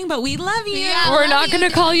anything, but we love you. Yeah. We're love not you. going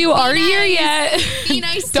to call you our nice. year yet. Be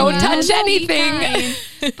nice. Don't to touch us. Be anything. kind.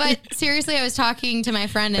 But seriously, I was talking to my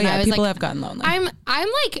friend and But yeah, I was people like, have gotten lonely.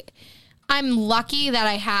 I'm lucky that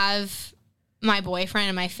I have my boyfriend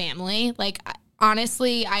and my family. Like,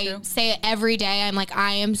 honestly, I say it every day. I'm like,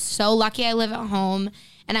 I am so lucky I live at home,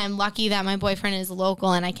 and I'm lucky that my boyfriend is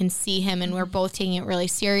local and I can see him and we're both taking it really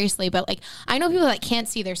seriously. But like, I know people that can't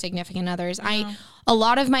see their significant others. A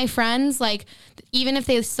lot of my friends, like, even if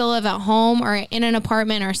they still live at home or in an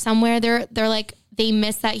apartment or somewhere, they're like, they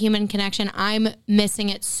miss that human connection. I'm missing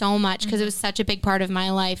it so much because it was such a big part of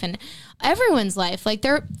my life and everyone's life. Like,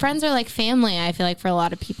 their friends are like family, I feel like, for a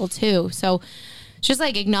lot of people too. So just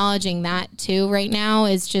like acknowledging that too right now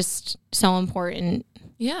is just so important.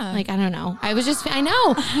 Yeah. Like, I don't know. I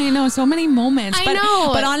know so many moments. I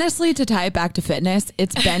know. But honestly, to tie it back to fitness,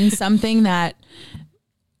 it's been something that,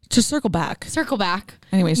 to circle back.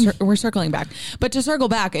 Anyways, we're circling back. But to circle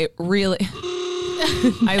back, it really...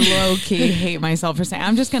 I low-key hate myself for saying,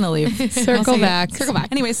 I'm just going to leave. Circle back.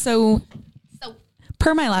 Anyway, so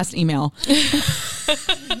per my last email.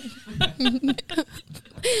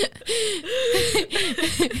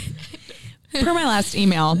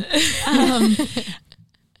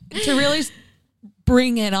 To really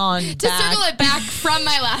bring it on To circle it back from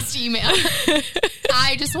my last email,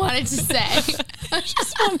 I just wanted to say...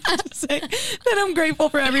 that I'm grateful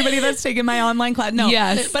for everybody that's taken my online class. No,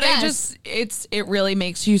 Yes. but Yes. it really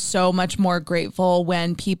makes you so much more grateful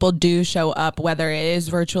when people do show up, whether it is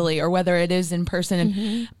virtually or whether it is in person.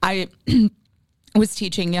 Mm-hmm. I was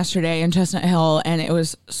teaching yesterday in Chestnut Hill and it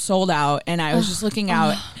was sold out, and I was just looking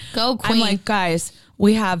out. Go queen. I'm like, guys,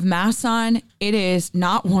 we have masks on. It is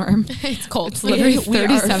not warm. It's cold. It's literally We are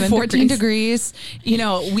 37 14 degrees. You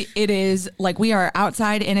know, it is like we are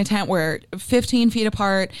outside in a tent. We're 15 feet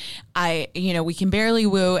apart. We can barely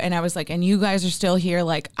woo. And I was like, and you guys are still here.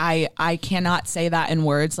 Like, I cannot say that in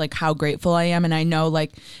words, like how grateful I am. And I know,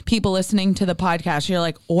 like, people listening to the podcast, you're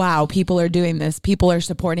like, wow, people are doing this. People are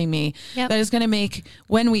supporting me. Yep. That is going to make,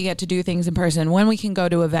 when we get to do things in person, when we can go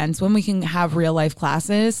to events, when we can have real life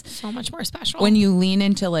classes, So much more special. when you lean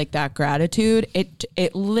into like that gratitude, it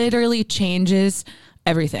literally changes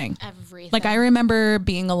everything. Like, I remember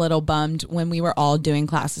being a little bummed when we were all doing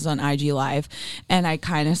classes on IG Live, and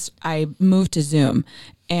I moved to Zoom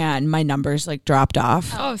and my numbers like dropped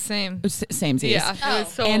off. Oh, same. Same as Yeah. It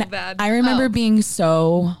was so and bad. I remember being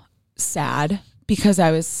so sad because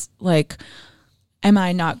I was like, am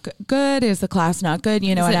I not good? Is the class not good?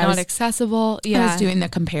 You know, Is it and not accessible? Yeah. I was doing the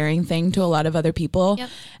comparing thing to a lot of other people. Yep.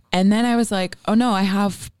 And then I was like, oh no, I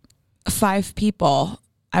have 5 people.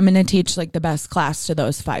 I'm going to teach like the best class to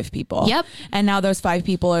those 5 people. Yep. And now those 5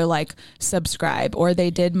 people are like, subscribe, or they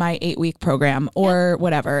did my 8-week program or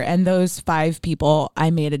whatever. And those 5 people, I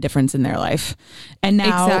made a difference in their life. And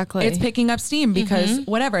now Exactly. it's picking up steam because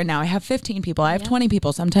whatever, now I have 15 people, I have 20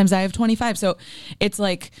 people. Sometimes I have 25. So it's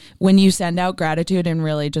like when you send out gratitude and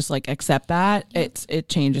really just like accept that, it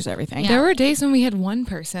changes everything. There were days when we had one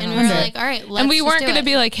person. and on we were it. like, all right, let's and we just weren't do going to it.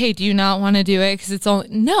 be like, hey, do you not want to do it? Because it's only,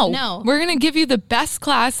 no. We're going to give you the best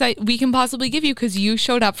class that we can possibly give you because you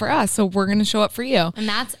showed up for us. So we're going to show up for you. And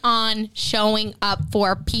that's on showing up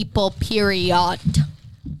for people, period.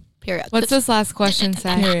 What's this last question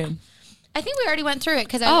say? Period. I think we already went through it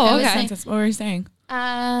because Oh, was okay. saying, That's what we're saying.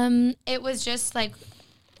 it was just like,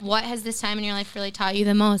 what has this time in your life really taught you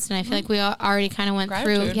the most? And I feel like we already kind of went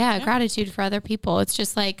through, Gratitude. gratitude for other people. It's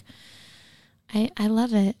just like, I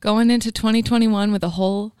love it. Going into 2021 with a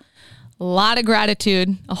whole A lot of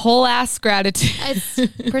gratitude, a whole ass gratitude.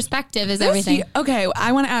 It's perspective is everything. Okay,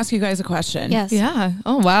 I want to ask you guys a question. Yes. Yeah.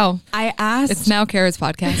 Oh, wow. I asked. It's now Kara's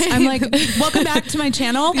podcast. I'm like, welcome back to my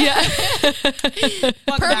channel. Yeah. Per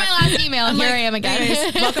my last email, here I am again.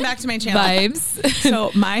 Anyways, welcome back to my channel. Vibes.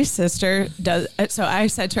 So my sister does. So I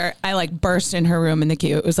said to her, I like burst in her room in the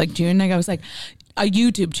queue. It was like June. I was like, a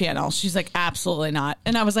YouTube channel. She's like, absolutely not.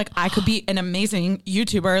 And I was like, I could be an amazing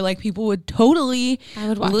YouTuber. Like people would totally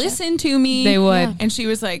listen to me. They would. Yeah. And she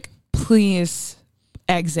was like, please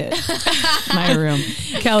exit my room.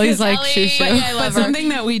 Kelly's like, shoo shoo. I love But her. something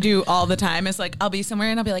that we do all the time is like, I'll be somewhere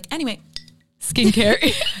and I'll be like, anyway.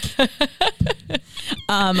 Skincare.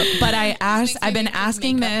 But I've been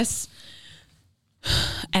asking this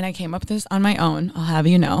and I came up with this on my own. I'll have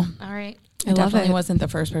you know. All right. I definitely wasn't the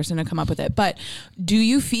first person to come up with it. But do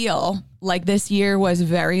you feel like this year was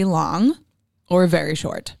very long or very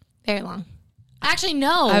short? Very long. Actually,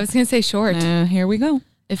 no. I was going to say short. Here we go.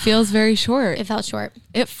 It feels very short. It felt short.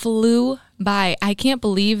 It flew by. I can't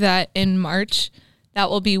believe that in March, that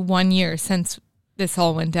will be 1 year since this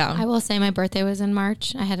all went down. I will say my birthday was in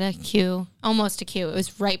March. I had a queue, almost a queue. It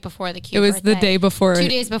was right before the queue. It was the day before. 2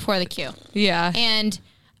 days before the queue. Yeah. And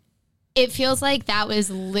it feels like that was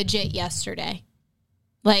legit yesterday.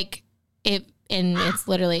 Like it, and it's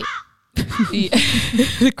literally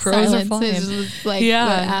The crows are silence flying. is just like,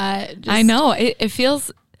 Yeah. just- I know. It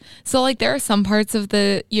feels so like there are some parts of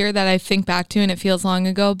the year that I think back to and it feels long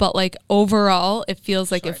ago, but like overall, it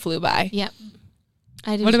feels like it flew by. Yep.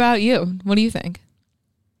 I did. What about you? What do you think?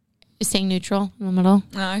 Staying neutral in the middle?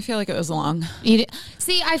 No, I feel like it was long.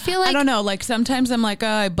 See, I feel like I don't know. Like sometimes I'm like,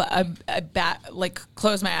 oh, like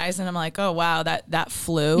close my eyes and I'm like, oh wow, that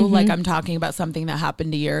flew. Like I'm talking about something that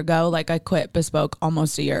happened a year ago. Like I quit Bespoke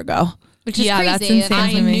almost a year ago. which is Yeah, crazy. that's insane.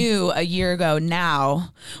 I to me. knew a year ago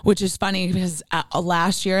now, which is funny because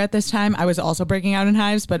last year at this time I was also breaking out in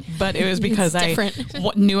hives, but it was because I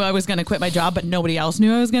different. knew I was going to quit my job, but nobody else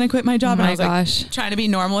knew I was going to quit my job. Oh And my I was gosh. like trying to be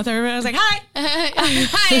normal with everybody. I was like, hi.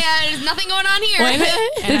 Hi, there's nothing going on here. And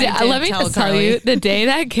I did Let me tell just tell Carly. you, the day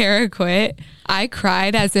that Kara quit, I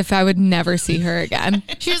cried as if I would never see her again.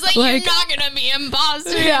 She was like, Like- "You're not gonna be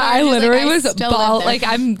imposter." Yeah, I She's like, literally "I was still live ball there." like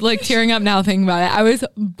I'm like tearing up now thinking about it. I was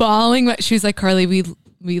bawling. But she was like, "Carly, we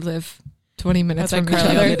live 20 minutes That's from like each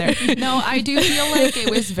Carly will other." be there. No, I do feel like it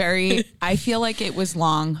was I feel like it was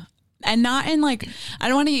long. And not in like, I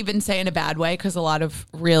don't want to even say in a bad way because a lot of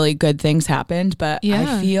really good things happened, but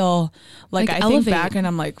Yeah. I feel like Like I think elevate. back and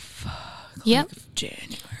I'm like, fuck, Yep. like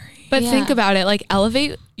January. But Yeah. think about it, like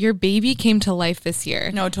Elevate, your baby came to life this year.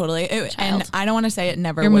 No, totally. And Child. I don't want to say it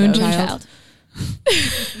never Your would moon have. child.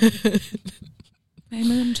 My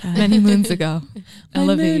moon child. Many moons ago, My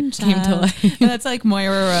Elevate moon came to child. life. That's like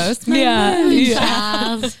Moira Rose. My Yeah, moon yeah.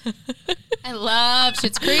 Child. I love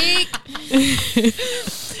Schitt's Creek.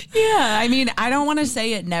 Yeah, I mean, I don't want to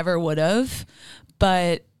say it never would have,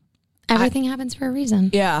 but Everything happens for a reason.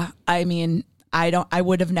 yeah, I mean, I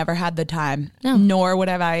would have never had the time, No. nor would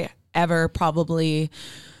have I ever probably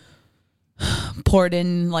poured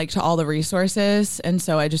in like to all the resources. And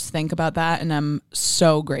so I just think about that and I'm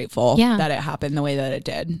so grateful Yeah. that it happened the way that it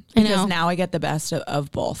did I because know. now I get the best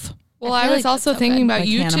of both. Well, I I feel was like also that's so thinking good. about Like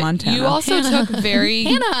you. Hannah Montana. You also took very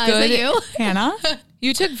Hannah, is that good. you? Hannah?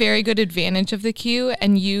 You took very good advantage of the queue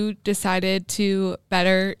and you decided to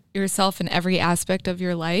better yourself in every aspect of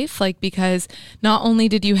your life. Like, because not only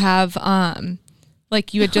did you have,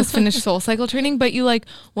 like you had just finished Soul Cycle training, but you like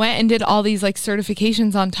went and did all these like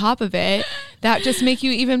certifications on top of it that just make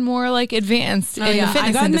you even more like advanced in the fitness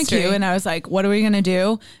I got industry. in the queue and I was like, what are we going to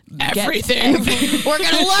do? Everything. We're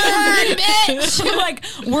gonna learn, bitch. Like,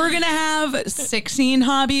 we're going to have 16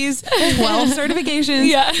 hobbies, 12 certifications,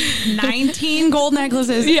 Yeah. 19 gold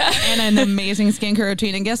necklaces, Yeah. and an amazing skincare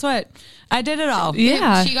routine. And guess what? I did it all.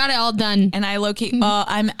 Yeah. She got it all done. And I low key,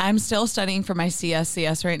 I'm still studying for my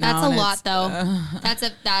CSCS right now. That's a and lot, it's,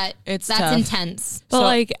 though. it's that's tough. intense. But So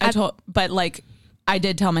like, I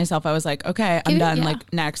did tell myself, I was like, okay, I'm Give- done. yeah.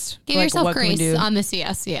 Like next, Give like, yourself what can we grace do? on the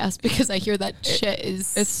CSCS because I hear that shit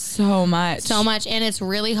is It's so much. so much, and it's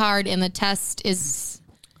really hard, and the test is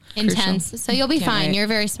intense. So you'll be fine. wait. You're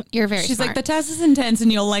very She's smart. like, the test is intense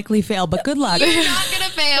and you'll likely fail, but good luck. You're not gonna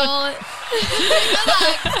fail. Good luck.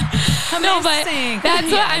 no, but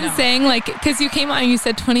that's what I'm saying. Like, because you came on and you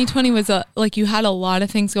said 2020 was you had a lot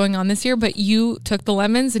of things going on this year, but you took the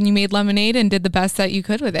lemons and you made lemonade and did the best that you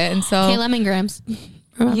could with it. And so, Okay, Lemongrams.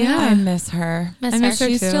 Remember Yeah. I miss her. Miss I her. miss her.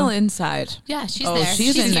 Too. She's still inside. Yeah, she's Oh, there.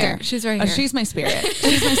 she's in here. there. she's right Oh, here. she's my spirit.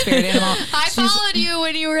 She's my spirit animal. I She's- followed you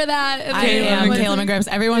when you were that. I am Kayla McGrims.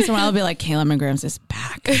 Every once in a while, I'll be like, Kayla McGrims is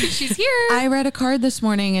back. She's here. I read a card this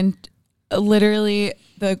morning and literally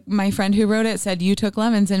my friend who wrote it said you took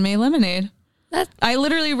lemons and made lemonade. I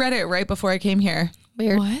literally read it right before I came here.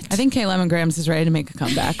 Weird. What? I think K Lemon Grams is ready to make a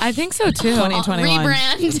comeback. I think so too. 2021.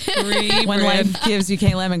 Rebrand. When life gives you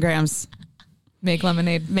K Lemon Grams, Make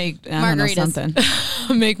lemonade. make I don't know, Margaritas.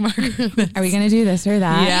 something. Make margaritas. Are we gonna do this or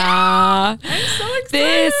that? Yeah. I'm so excited.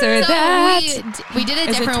 This or So that. we did a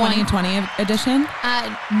Is it different one. 2020 edition?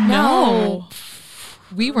 No.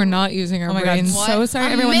 We were not using our Oh my brains. god! So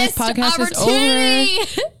sorry, everyone. This podcast is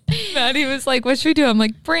over. Maddie was like, what should we do? I'm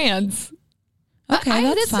like, brands. Okay,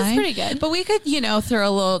 that's this fine. is pretty good. But we could, throw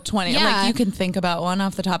a little 20. Yeah. Like you can think about one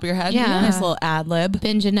off the top of your head. Yeah. Nice little ad lib.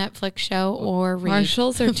 Binge a Netflix show or read.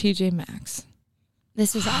 Marshalls or TJ Maxx?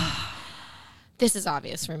 This is this is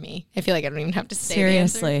obvious for me. I feel like I don't even have to say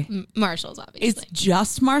Seriously. the answer. Marshalls, obviously. Is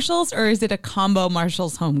just Marshalls or is it a combo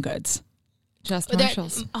Marshalls Home Goods? Just There-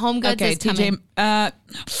 Marshalls. Home Goods Okay, is coming.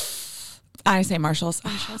 I say Marshalls.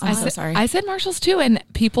 I'm so sorry. I said Marshalls too, and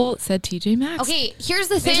people said TJ Maxx. Okay, here's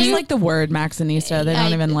the They thing. just like the word Maxinista. They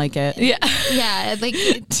don't even like it. Yeah. yeah, like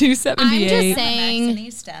I'm 278.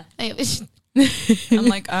 just saying. I'm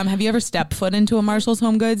like, have you ever stepped foot into a Marshalls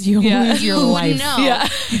Home Goods? You Yeah. lose your You life. know.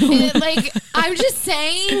 Yeah. Like I'm just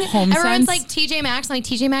saying. Home everyone's Sense? like TJ Maxx. Like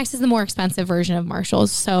TJ Maxx is the more expensive version of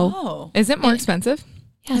Marshalls. So Oh. Is it more expensive?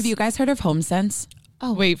 Have you guys heard of Home Sense?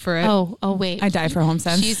 Wait for it. oh wait. I die for Home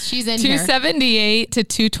Sense. She's in here. 278 to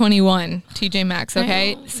 221 TJ Maxx,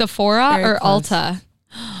 okay? Sephora Very or close. Ulta?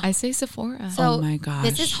 I say Sephora. So Oh my gosh.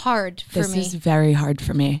 this is hard for This me. is very hard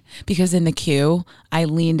for me because in the queue, I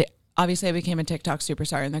leaned. Obviously, I became a TikTok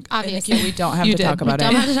superstar in the Obviously. queue. We don't have You to did. talk about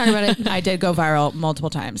Don't it. have to talk about it. I did go viral multiple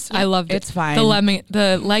times. I loved it. It's fine.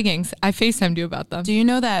 The leggings. I FaceTimed you about them. Do you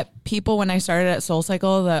know that people, when I started at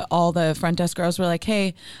SoulCycle, all the front desk girls were like,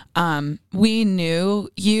 "Hey, we knew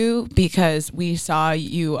you because we saw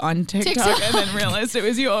you on TikTok, and then realized it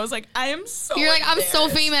was you." I was like, "I am so." You're like, I'm so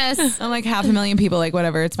famous. I'm like 500,000 people. Like,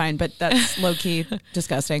 whatever, it's fine, but that's low key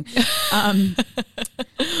disgusting.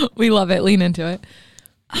 We love it. Lean into it.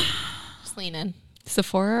 Just lean in.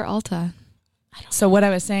 Sephora or Ulta? So what I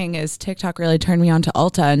was saying is TikTok really turned me on to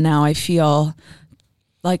Ulta, and now I feel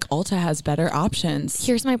like Ulta has better options.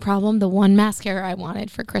 Here's my problem. The one mascara I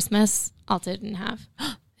wanted for Christmas, Ulta didn't have.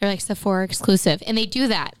 They're like Sephora exclusive. And they do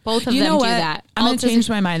that. Both of You them know do what? that. I'm going Ulta's- to change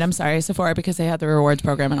my mind. I'm sorry, Sephora, because they had the rewards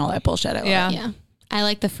program and all that bullshit. I love Yeah. it. Yeah. I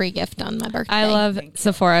like the free gift on my birthday. I love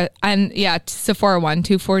Sephora. And yeah, Sephora won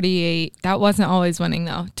 248. That wasn't always winning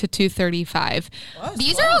though, to 235.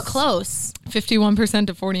 These are all close. 51%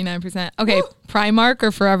 to 49%. Okay, Primark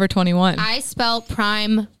or Forever 21? I spelled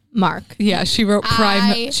Prime Mark. Yeah, she wrote Prime.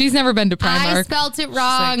 I- She's never been to I Primark. spelled it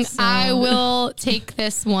wrong. like, so- I will take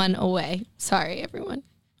this one away. Sorry, everyone.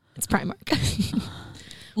 It's Primark.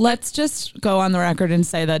 Let's just go on the record and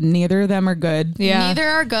say that neither of them are good. Yeah. Neither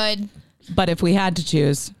are good. But if we had to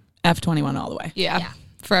choose, F21 all the way. Yeah. Yeah.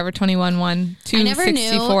 Forever 21 won I never knew-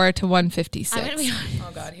 264 to 156. I'm gonna be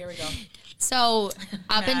Oh, God, here we go. so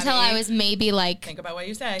up until I was maybe like Think about what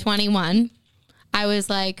you say. 21, I was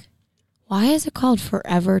like, why is it called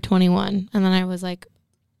Forever 21? And then I was like,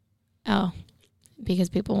 oh, because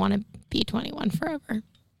people want to be 21 forever.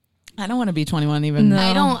 I don't want to be 21 even. No.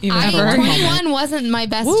 I don't. even for a 21 wasn't my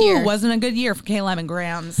best Woo, year. wasn't a good year for K Lemon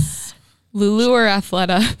Grams. Lulu or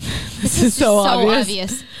Athleta? This is so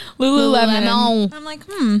obvious. Lululemon. I'm like,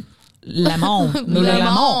 Lemon.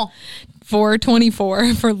 Lululemon.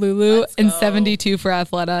 424 for Lulu and 72 for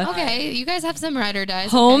Athleta. Okay, you guys have some ride or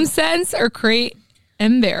dies. Home Okay. Sense or Crate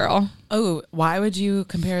and Barrel? Oh, why would you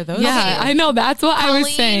compare those? Yeah, I know. That's what I was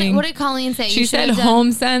Colleen- saying. What did Colleen say? She You said should've done-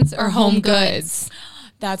 Home Sense or Home Home Goods.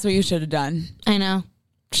 That's what you should have done. I know.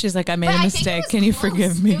 She's like, I made But a I think it mistake. was Can you close.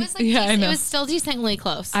 forgive me? It was like Yeah, I decent- know. It was still decently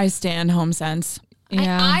close. I stand Home Sense.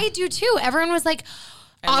 Yeah. I do too. Everyone was like,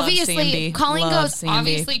 love obviously, C&B. Colleen Love goes, C&B.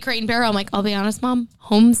 obviously, Crate and Barrel. I'm like, I'll be honest, Mom.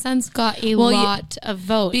 Home Sense got a Well, lot of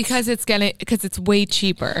votes. because it's way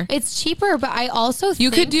cheaper. it's cheaper, but I also You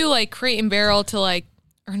think could do like Crate and Barrel to like,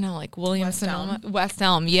 or no, like Williams Sonoma, West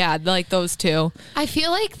Elm. Yeah, like those two. I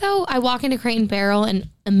feel like though I walk into Crate and Barrel and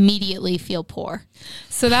immediately feel poor.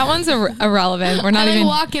 So that one's irrelevant. We're not I even.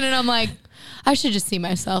 walk in and I'm like, I should just see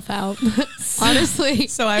myself out. Honestly.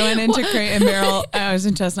 So I went into Crate and Barrel. I was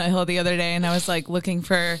in Chestnut Hill the other day and I was like looking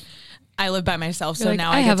for, I live by myself. So You're like,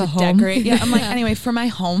 now I I get have to a home. decorate. Yeah. I'm like, anyway, for my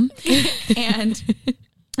home. And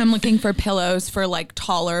I'm looking for pillows for like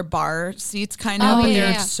taller bar seats kind of. Oh, but yeah,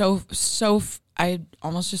 they're yeah. I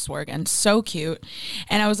almost just swore again. So cute.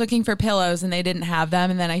 And I was looking for pillows and they didn't have them.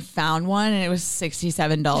 And then I found one and it was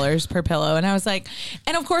 $67 per pillow. And I was like,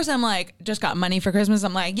 and of course I'm like, just got money for Christmas.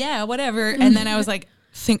 I'm like, yeah, whatever. And then I was like,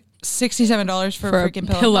 think $67 for a For a freaking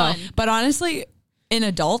pillow. pillow. But honestly, in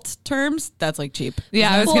adult terms, that's like cheap.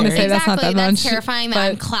 Yeah, I was going to say that's not that much. That's terrifying that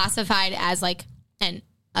I'm but- classified as like an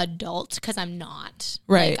adult because I'm not.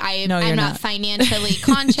 Right. Like, No, I'm you're not not. financially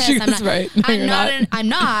conscious. She I'm was not. right. No, I'm you're not. not. I'm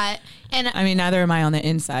not. And I mean, neither am I on the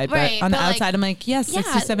inside, Right, but on the but, like, outside, I'm like, yes, yeah.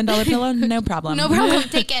 $67 pillow, no problem. no problem.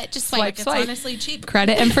 Take it. Just swipe. It's Swipe. honestly cheap.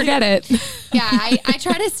 Credit and forget it. Yeah, I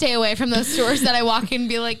try to stay away from those stores that I walk in and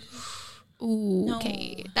be like, ooh,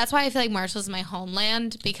 okay. That's why I feel like Marshall's is my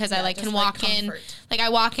homeland because I can walk in. Like I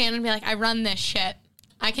walk in and be like, I run this shit.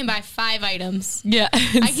 I can buy 5 items. Yeah, I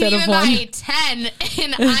can instead even of one. buy 10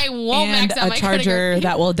 and I won't And max out a my charger credit card.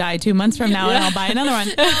 that will die 2 months from now, and I'll buy another one.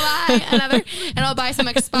 I'll buy another, and I'll buy some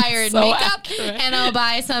expired So makeup, accurate. and I'll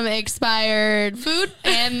buy some expired food,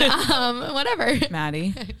 and whatever.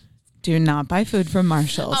 Maddie, do not buy food from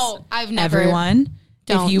Marshalls. Oh, I've never. Everyone,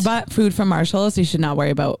 Don't. if you bought food from Marshalls, you should not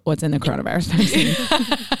worry about what's in the coronavirus vaccine.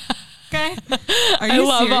 Okay. Are you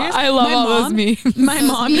serious? I love My all mom- those memes. My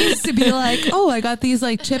mom used to be like, "Oh, I got these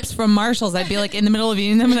like chips from Marshalls." I'd be like in the middle of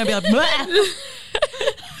eating them, and I'd be like, "Bleh."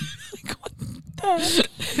 Like, what the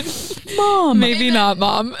heck? Mom. Maybe not,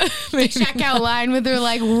 Mom. Maybe. Checkout line with their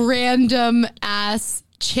like random ass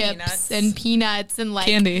chips Peanuts. and peanuts and like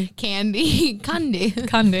Candy. candy.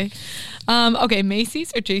 Conde. Okay,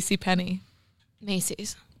 Macy's or JCPenney?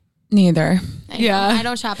 Macy's. Neither. Yeah. I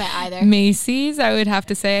don't shop at either. Macy's, I would have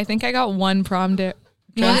to say. I think I got one prom dress.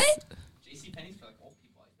 What? JCPenney's for like old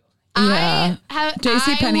people, I feel like. Yeah. I have.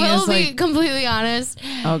 JCPenney I will is, be like- completely honest.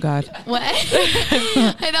 Oh God. What?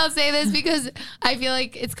 And I'll say this because I feel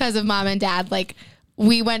like it's because of mom and dad. Like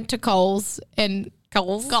we went to Kohl's and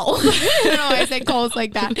Kohl's. I don't know why I said Kohl's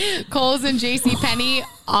like that. Kohl's and JCPenney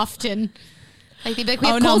often. Like they'd be like, we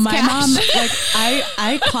have Oh no, Kohl's my cash. mom, like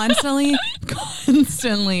I constantly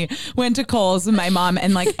went to Kohl's with my mom,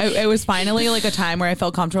 and like it was finally like a time where I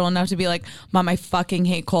felt comfortable enough to be like, Mom, I fucking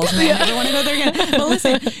hate Kohl's and I never want to go there again. But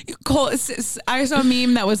listen, Kohl's, I saw a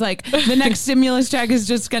meme that was like, the next stimulus check is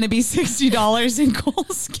just going to be $60 in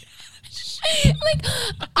Kohl's. Like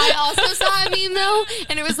I also saw a meme though,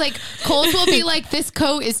 and it was like Kohl's will be like, this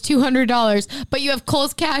coat is $200, but you have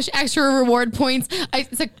Kohl's cash extra reward points.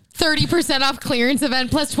 It's like 30% off clearance event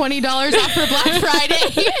plus $20 off for Black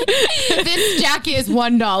Friday. This jacket is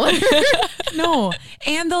 $1, No,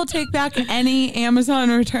 and they'll take back any Amazon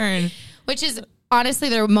return. which is honestly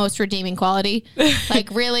their most redeeming quality. Like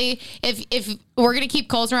really, if we're gonna keep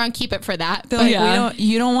Kohl's around, keep it for that. They're But like, Yeah.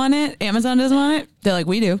 you don't want it? Amazon doesn't want it? They're like,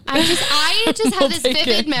 we do. I just have this take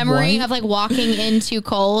vivid it. memory What? of like walking into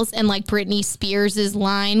Kohl's and like Britney Spears'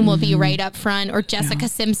 line will be right up front, or Jessica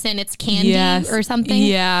Simpson, it's Candy Yes. or something.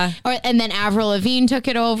 Yeah. And then Avril Lavigne took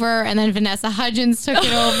it over, and then Vanessa Hudgens took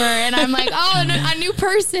it over, and I'm like, oh, a new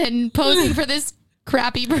person posing for this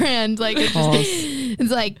crappy brand. Like it's just,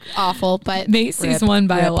 it's like awful, but Macy's won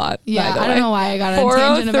by a lot. yeah, by the I don't way. know why I got on a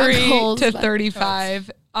tangent about 403 Kohl's. to but-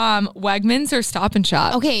 35. Wegmans or Stop and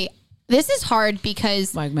Shop? Okay, this is hard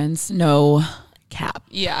because Wegmans, no cap.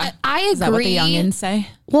 Yeah. I agree. Is that what the youngins say?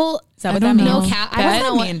 Well, Is that what I that don't means? know. no cap. I What don't does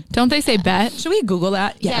know that what. mean? Don't they say bet? Should we Google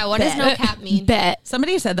that? Yeah, what does no cap mean? Bet.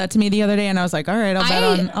 Somebody said that to me the other day, and I was like, "All right,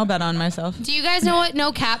 I'll bet on myself." Do you guys know what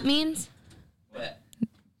no cap means? Bet.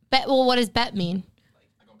 Bet. Well, what does bet mean?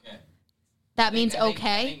 Like, okay. That means I think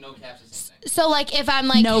okay. no caps is the same. So like, if I'm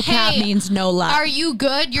like, No cap hey, means no lie. are you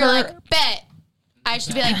good? You're like, bet. I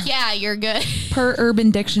should be like, yeah, you're good. Per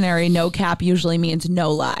Urban Dictionary, no cap usually means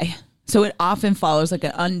no lie. So it often follows like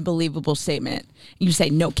an unbelievable statement. You say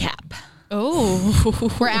no cap.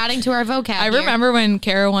 Oh. We're adding to our vocab. I here. remember when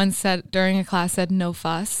Kara once said during a class said no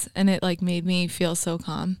fuss, and it like made me feel so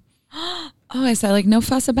calm. Oh, I said like no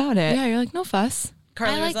fuss about it. Yeah, you're like no fuss.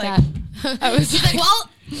 Carly I like was that. I was She's like, well,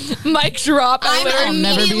 mic drop. I I'm literally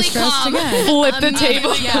never be immediately stressed calm. again. flipped the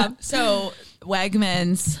table. Yeah. So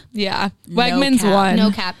Wegmans. Yeah. Wegmans cap. won.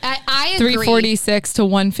 No cap. I agree. 346 to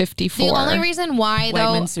 154. The only reason why though.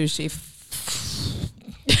 Wegmans sushi.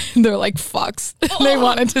 They're like fucks. They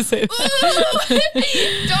wanted to say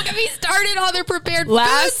that. Don't get me started on their prepared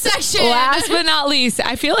Last food section. Last but not least,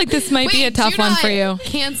 I feel like this might be a Wait, tough do one not for you.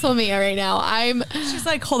 Cancel me right now. She's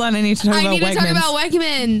like, hold on, I need to talk I about need to Wegmans. talk about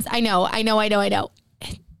Wegmans. I know.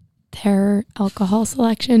 Their alcohol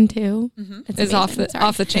selection too. It's Is off amazing. the Sorry.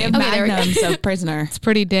 off the chain. Okay, there we go. Magnums of Prisoner. It's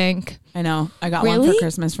pretty dank. I know. I got one Really? for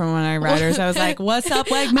Christmas from one of my riders. I was like, what's up,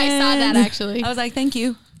 Wegmans? I saw that actually. I was like, thank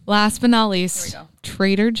you. Last but not least,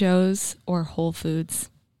 Trader Joe's or Whole Foods.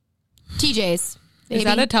 TJ's. Is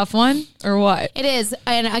that a tough one or what? It is,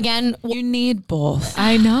 and again, You need both.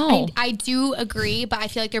 I know. I do agree, but I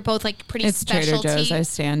feel like they're both like pretty It's Trader specialty. Joe's. I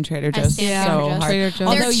stand Trader I Joe's stand so Trader Joe's. hard. Trader Joe's. Their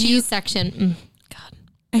Although cheese section. God,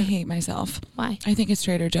 I hate myself. why? I think it's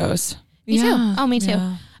Trader Joe's. Me too. Oh, me too.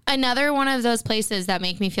 Yeah. another one of those places that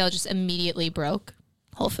make me feel just immediately broke.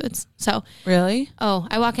 Whole Foods. So, Really?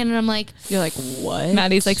 I walk in and I'm like, You're like, what?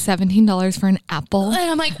 Maddie's like $17 for an apple.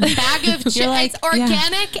 and I'm like, bag of chips. like, It's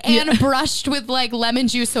organic and brushed with like lemon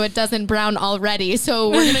juice so it doesn't brown already. So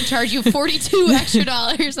we're going to charge you $42 extra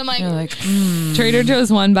dollars. I'm like, You're like, Trader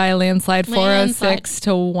Joe's won by a landslide, Landslide. 406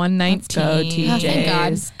 to 119. go thank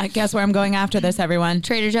God. TJ's. I guess where I'm going after this, everyone.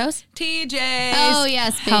 Trader Joe's? TJ's. Oh,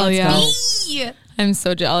 yes. Babe. Hell yeah. Me. I'm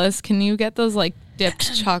so jealous. Can you get those like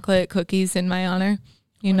dipped chocolate cookies in my honor?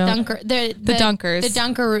 You know, Dunker. The Dunkers.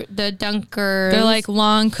 The Dunker. They're like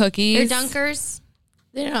long cookies. They're Dunkers.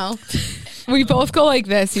 They don't know. We both go like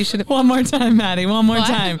this. You should. One more time, Maddie. One more What?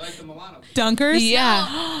 time. Like the Milano. Dunkers?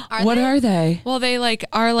 Yeah. What are they? Well, they like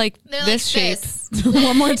are like They're this shape. this.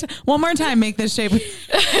 One more time. Make this shape.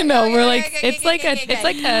 No, we're like Okay, it's like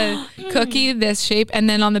a cookie this shape, and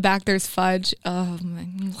then on the back there's fudge. Oh my.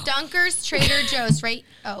 Dunkers, Trader Joe's, right?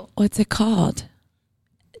 Oh, What's it called?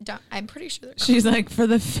 I'm pretty sure they're She's like, for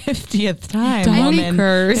the 50th time, Dunkers.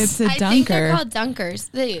 woman. It's a I think they're dunker. called Dunkers.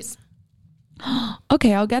 These.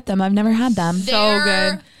 Okay, I'll get them. I've never had them. So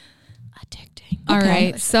They're good. addicting. All Okay.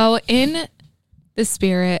 right. So in the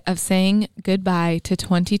spirit of saying goodbye to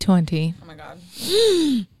 2020. Oh my God.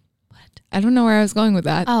 I don't know where I was going with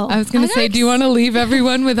that. Oh. I was going I to say, got do you want to leave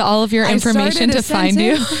everyone with all of your I information started to a find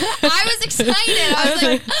you? I was excited. I was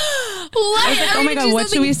like, what? Oh my God, what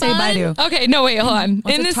should we say bye to? Okay, no, wait, hold on.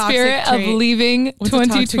 What's In a the toxic spirit trait? of leaving What's a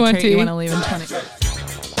toxic trait you 2020, want to leave in 20?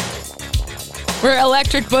 we're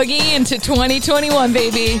electric boogie into 2021,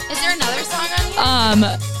 baby. Is there another song on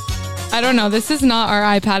here? I don't know. This is not our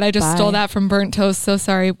iPad. I just Bye. stole that from Burnt Toast. So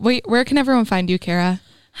sorry. Wait, where can everyone find you, Kara?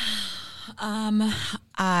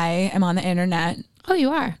 I am on the internet. Oh,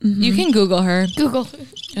 you are. You can Google her. Google.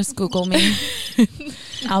 Just Google me.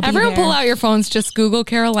 I'll be Everyone there. pull out your phones. Just Google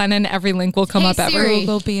Kara Lennon. Every link will come Hey, up ever. Siri.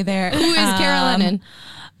 Google be there. Who is Kara Lennon?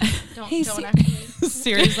 Don't, Hey, don't Siri. actually.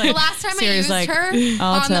 Siri's like, The last time I Siri's used like, her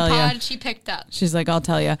I'll on the tell ya. pod, she picked up. She's like, I'll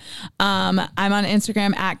tell you. I'm on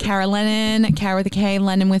Instagram at Kara Lennon, Kara with a K,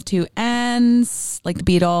 Lennon with 2 N's, like the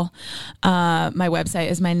Beatle. My website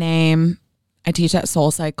is my name. I teach at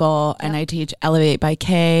Soul Cycle and I teach Elevate by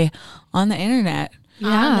K on the internet.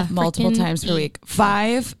 Yeah. Multiple Freaking times per week.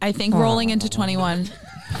 5, I think, rolling into 21.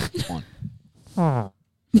 What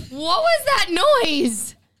was that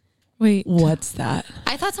noise? Wait, What's that?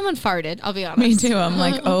 I thought someone farted. I'll be honest. Me too. I'm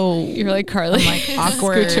like, oh, you're like Carly. like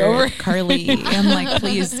awkward. Scooch over. Carly. I'm like,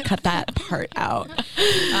 please cut that part out.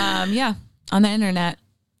 Yeah, on the internet.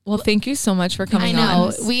 Well, thank you so much for coming I know.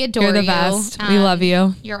 on. We adore You're the you. best. We love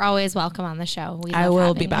you. You're always welcome on the show. We I love will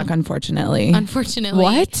having be back, you. Unfortunately. Unfortunately.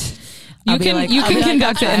 What? I'll You be can like- you I'll can be like,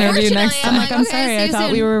 conduct the okay. interview next Unfortunately, time. I'm like, I'm Okay, sorry. see I you thought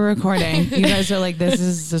soon. we were recording. You guys are like, this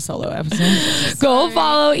is a solo episode. Go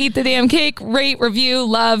follow, eat the damn cake, rate, review,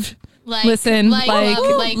 love, Like, listen, like, like,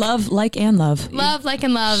 love, like, Love, like, and love. love, like,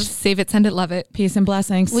 and love. save it, send it, love it. Peace and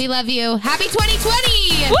blessings. We love you. Happy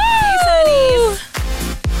 2020. Woo!